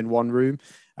 5-6 people in one room,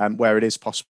 where it is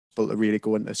possible to really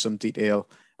go into some detail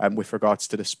with regards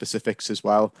to the specifics as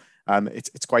well.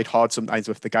 It's quite hard sometimes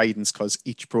with the guidance because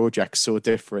each project's so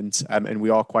different, and we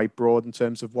are quite broad in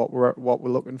terms of what we're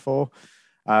looking for.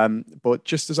 But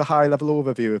just as a high level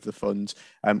overview of the fund,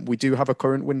 we do have a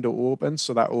current window open,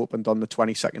 so that opened on the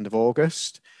 22nd of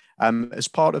August. As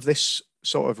part of this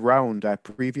sort of round,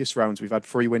 previous rounds, we've had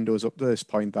 3 windows up to this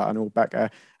point that I know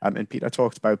Becca and Peter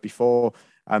talked about before.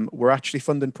 We're actually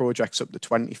funding projects up to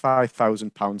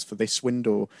 £25,000 for this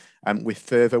window, with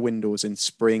further windows in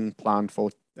spring planned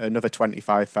for another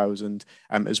 25,000,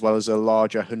 as well as a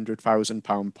larger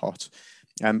 £100,000 pot.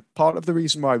 Part of the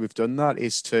reason why we've done that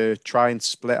is to try and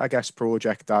split, I guess,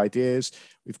 project ideas.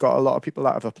 We've got a lot of people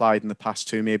that have applied in the past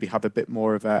who maybe have a bit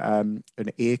more of an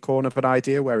acorn of an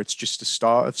idea where it's just the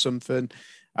start of something.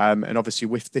 And obviously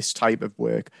with this type of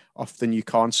work, often you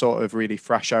can't sort of really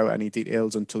thrash out any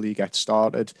details until you get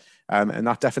started. And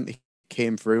that definitely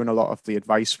came through, and a lot of the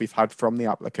advice we've had from the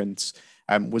applicants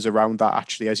was around that.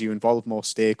 Actually, as you involve more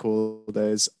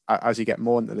stakeholders, as you get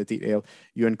more into the detail,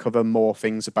 you uncover more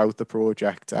things about the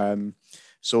project.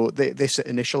 So this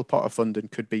initial pot of funding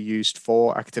could be used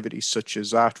for activities such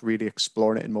as that, really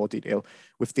exploring it in more detail,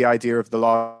 with the idea of the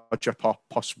larger pot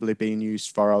possibly being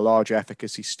used for a larger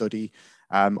efficacy study,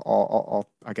 or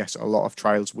I guess a lot of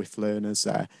trials with learners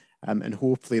there. And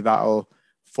hopefully that'll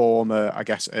form a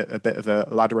bit of a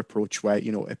ladder approach where,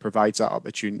 you know, it provides that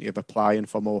opportunity of applying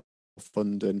for more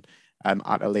funding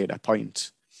at a later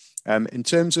point. In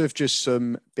terms of just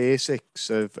some basics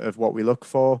of what we look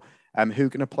for, who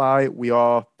can apply, we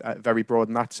are very broad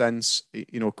in that sense.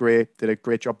 You know, Gray did a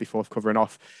great job before of covering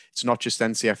off. It's not just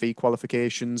NCFE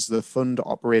qualifications. The fund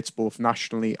operates both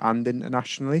nationally and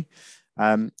internationally.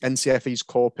 NCFE's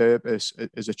core purpose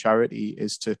as a charity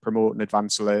is to promote and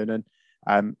advance learning.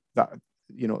 That,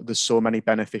 you know, there's so many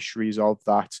beneficiaries of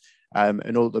that,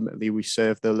 and ultimately we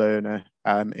serve the learner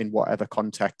in whatever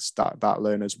context that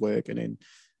learner's working in.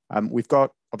 We've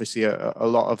got obviously a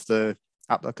lot of the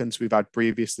applicants we've had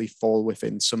previously fall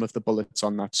within some of the bullets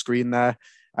on that screen there,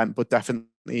 but definitely,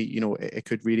 you know, it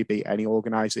could really be any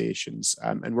organisations,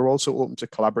 and we're also open to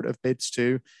collaborative bids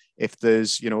too. If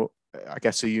there's, you know, I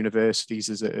guess a universities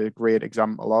is a great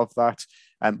example of that,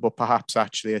 but perhaps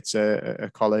actually it's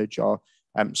a college or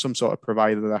some sort of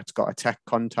provider that's got a tech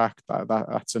contact.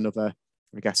 That's another,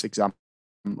 I guess, example.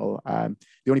 The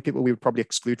only people we would probably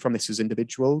exclude from this is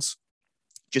individuals,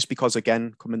 just because,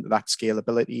 again, coming to that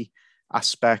scalability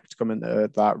aspect, coming to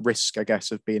that risk, I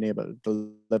guess, of being able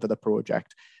to deliver the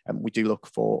project, we do look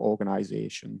for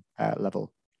organisation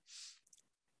level.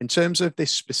 In terms of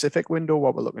this specific window,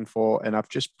 what we're looking for, and I've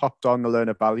just popped on the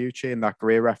learner value chain that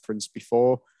Gray referenced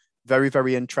before, very,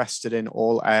 very interested in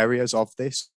all areas of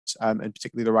this, and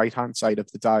particularly the right-hand side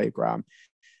of the diagram.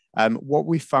 What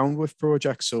we found with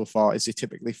projects so far is they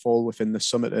typically fall within the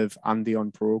summative and the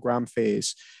on-program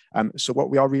phase. So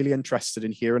what we are really interested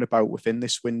in hearing about within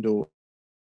this window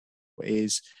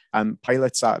is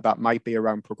pilots that might be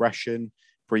around progression,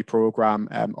 pre-program,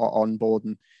 or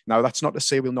onboarding. Now, that's not to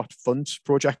say we'll not fund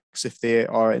projects if they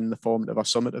are in the formative or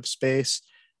summative space.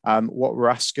 What we're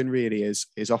asking really is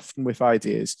often with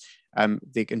ideas,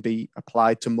 they can be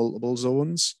applied to multiple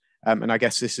zones. And I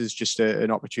guess this is just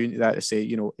an opportunity there to say,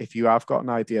 you know, if you have got an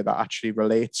idea that actually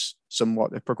relates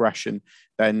somewhat a progression,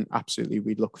 then absolutely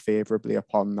we'd look favourably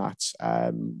upon that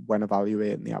when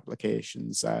evaluating the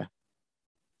applications there.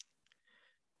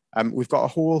 We've got a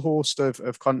whole host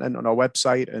of content on our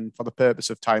website, and for the purpose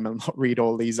of time, I'll not read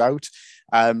all these out,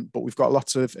 but we've got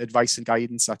lots of advice and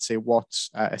guidance that say what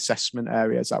assessment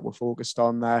areas that we're focused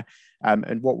on there.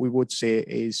 And what we would say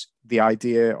is the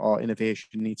idea or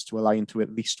innovation needs to align to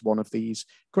at least one of these.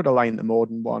 Could align to more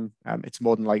than one. It's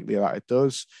more than likely that it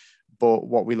does. But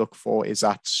what we look for is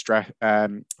that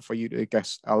for you to, I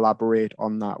guess, elaborate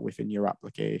on that within your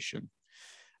application.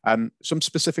 Some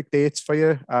specific dates for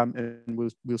you, and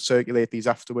we'll circulate these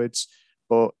afterwards,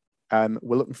 but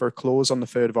we're looking for a close on the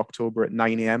 3rd of October at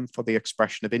 9 AM for the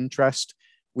expression of interest.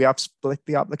 We have split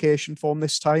the application form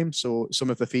this time, so some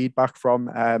of the feedback from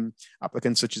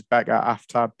applicants such as Becca,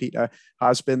 Aftab, Peter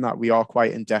has been that we are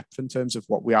quite in depth in terms of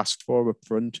what we asked for up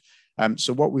front.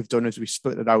 So what we've done is we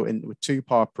split it out into a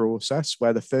 2-part process,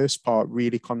 where the first part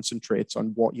really concentrates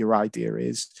on what your idea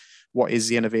is, what is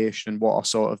the innovation, and what are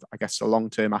sort of, I guess, the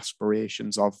long-term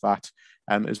aspirations of that,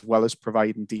 as well as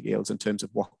providing details in terms of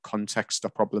what context or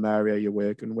problem area you're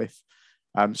working with.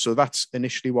 So that's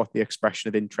initially what the expression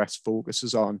of interest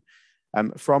focuses on.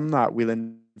 From that, we'll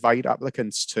invite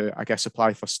applicants to, I guess,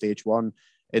 apply for stage 1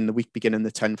 in the week beginning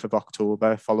the 10th of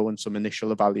October, following some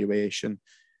initial evaluation.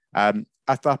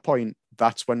 At that point,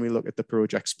 that's when we look at the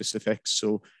project specifics.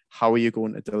 So how are you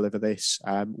going to deliver this?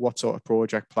 What sort of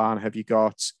project plan have you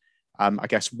got? I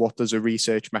guess, what does a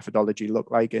research methodology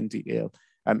look like in detail?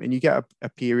 And you get a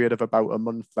period of about a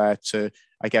month there to,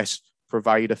 I guess,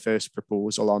 provide a first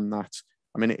proposal on that.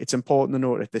 I mean, it's important to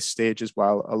note at this stage as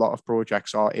well, a lot of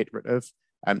projects are iterative.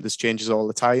 There's changes all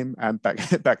the time.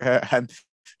 Becca,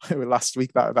 last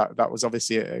week, that was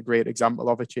obviously a great example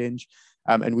of a change.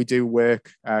 And we do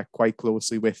work quite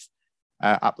closely with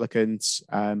applicants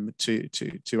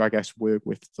to, I guess, work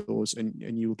with those, and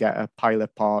you'll get a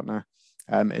pilot partner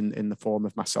in the form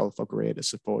of myself or Gray to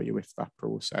support you with that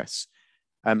process.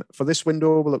 For this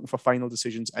window, we're looking for final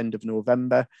decisions end of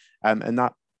November, and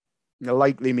that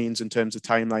likely means in terms of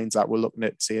timelines that we're looking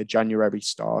at, say, a January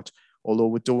start, although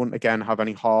we don't, again, have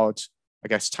any hard, I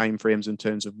guess, timeframes in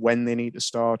terms of when they need to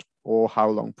start or how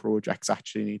long projects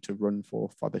actually need to run for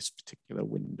this particular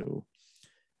window.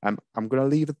 I'm going to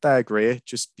leave it there, Gray,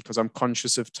 just because I'm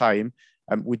conscious of time.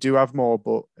 We do have more,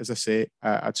 but as I say,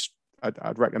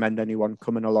 I'd recommend anyone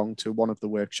coming along to one of the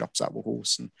workshops that we're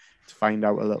hosting to find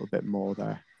out a little bit more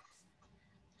there.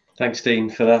 Thanks, Dean,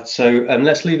 for that. So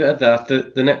let's leave it at that.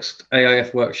 The next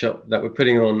AIF workshop that we're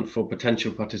putting on for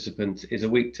potential participants is a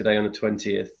week today on the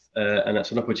 20th, and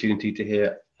that's an opportunity to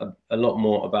hear a lot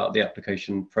more about the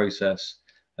application process.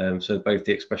 So both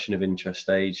the expression of interest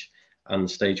stage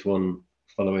and stage 1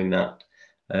 following that,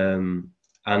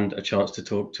 and a chance to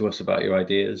talk to us about your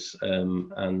ideas,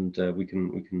 and we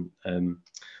can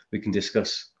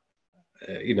discuss,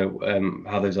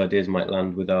 how those ideas might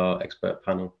land with our expert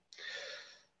panel.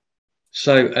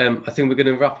 So I think we're going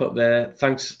to wrap up there.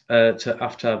 Thanks to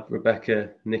Aftab,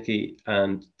 Rebecca, Nicki,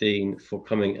 and Dean for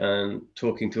coming and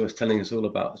talking to us, telling us all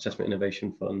about Assessment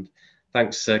Innovation Fund.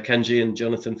 Thanks, Kenji and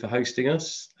Jonathan, for hosting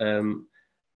us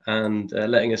and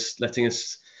letting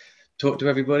us talk to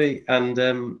everybody. And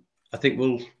I think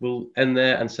we'll end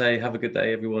there and say have a good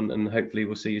day, everyone, and hopefully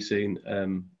we'll see you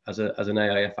soon as an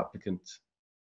AIF applicant.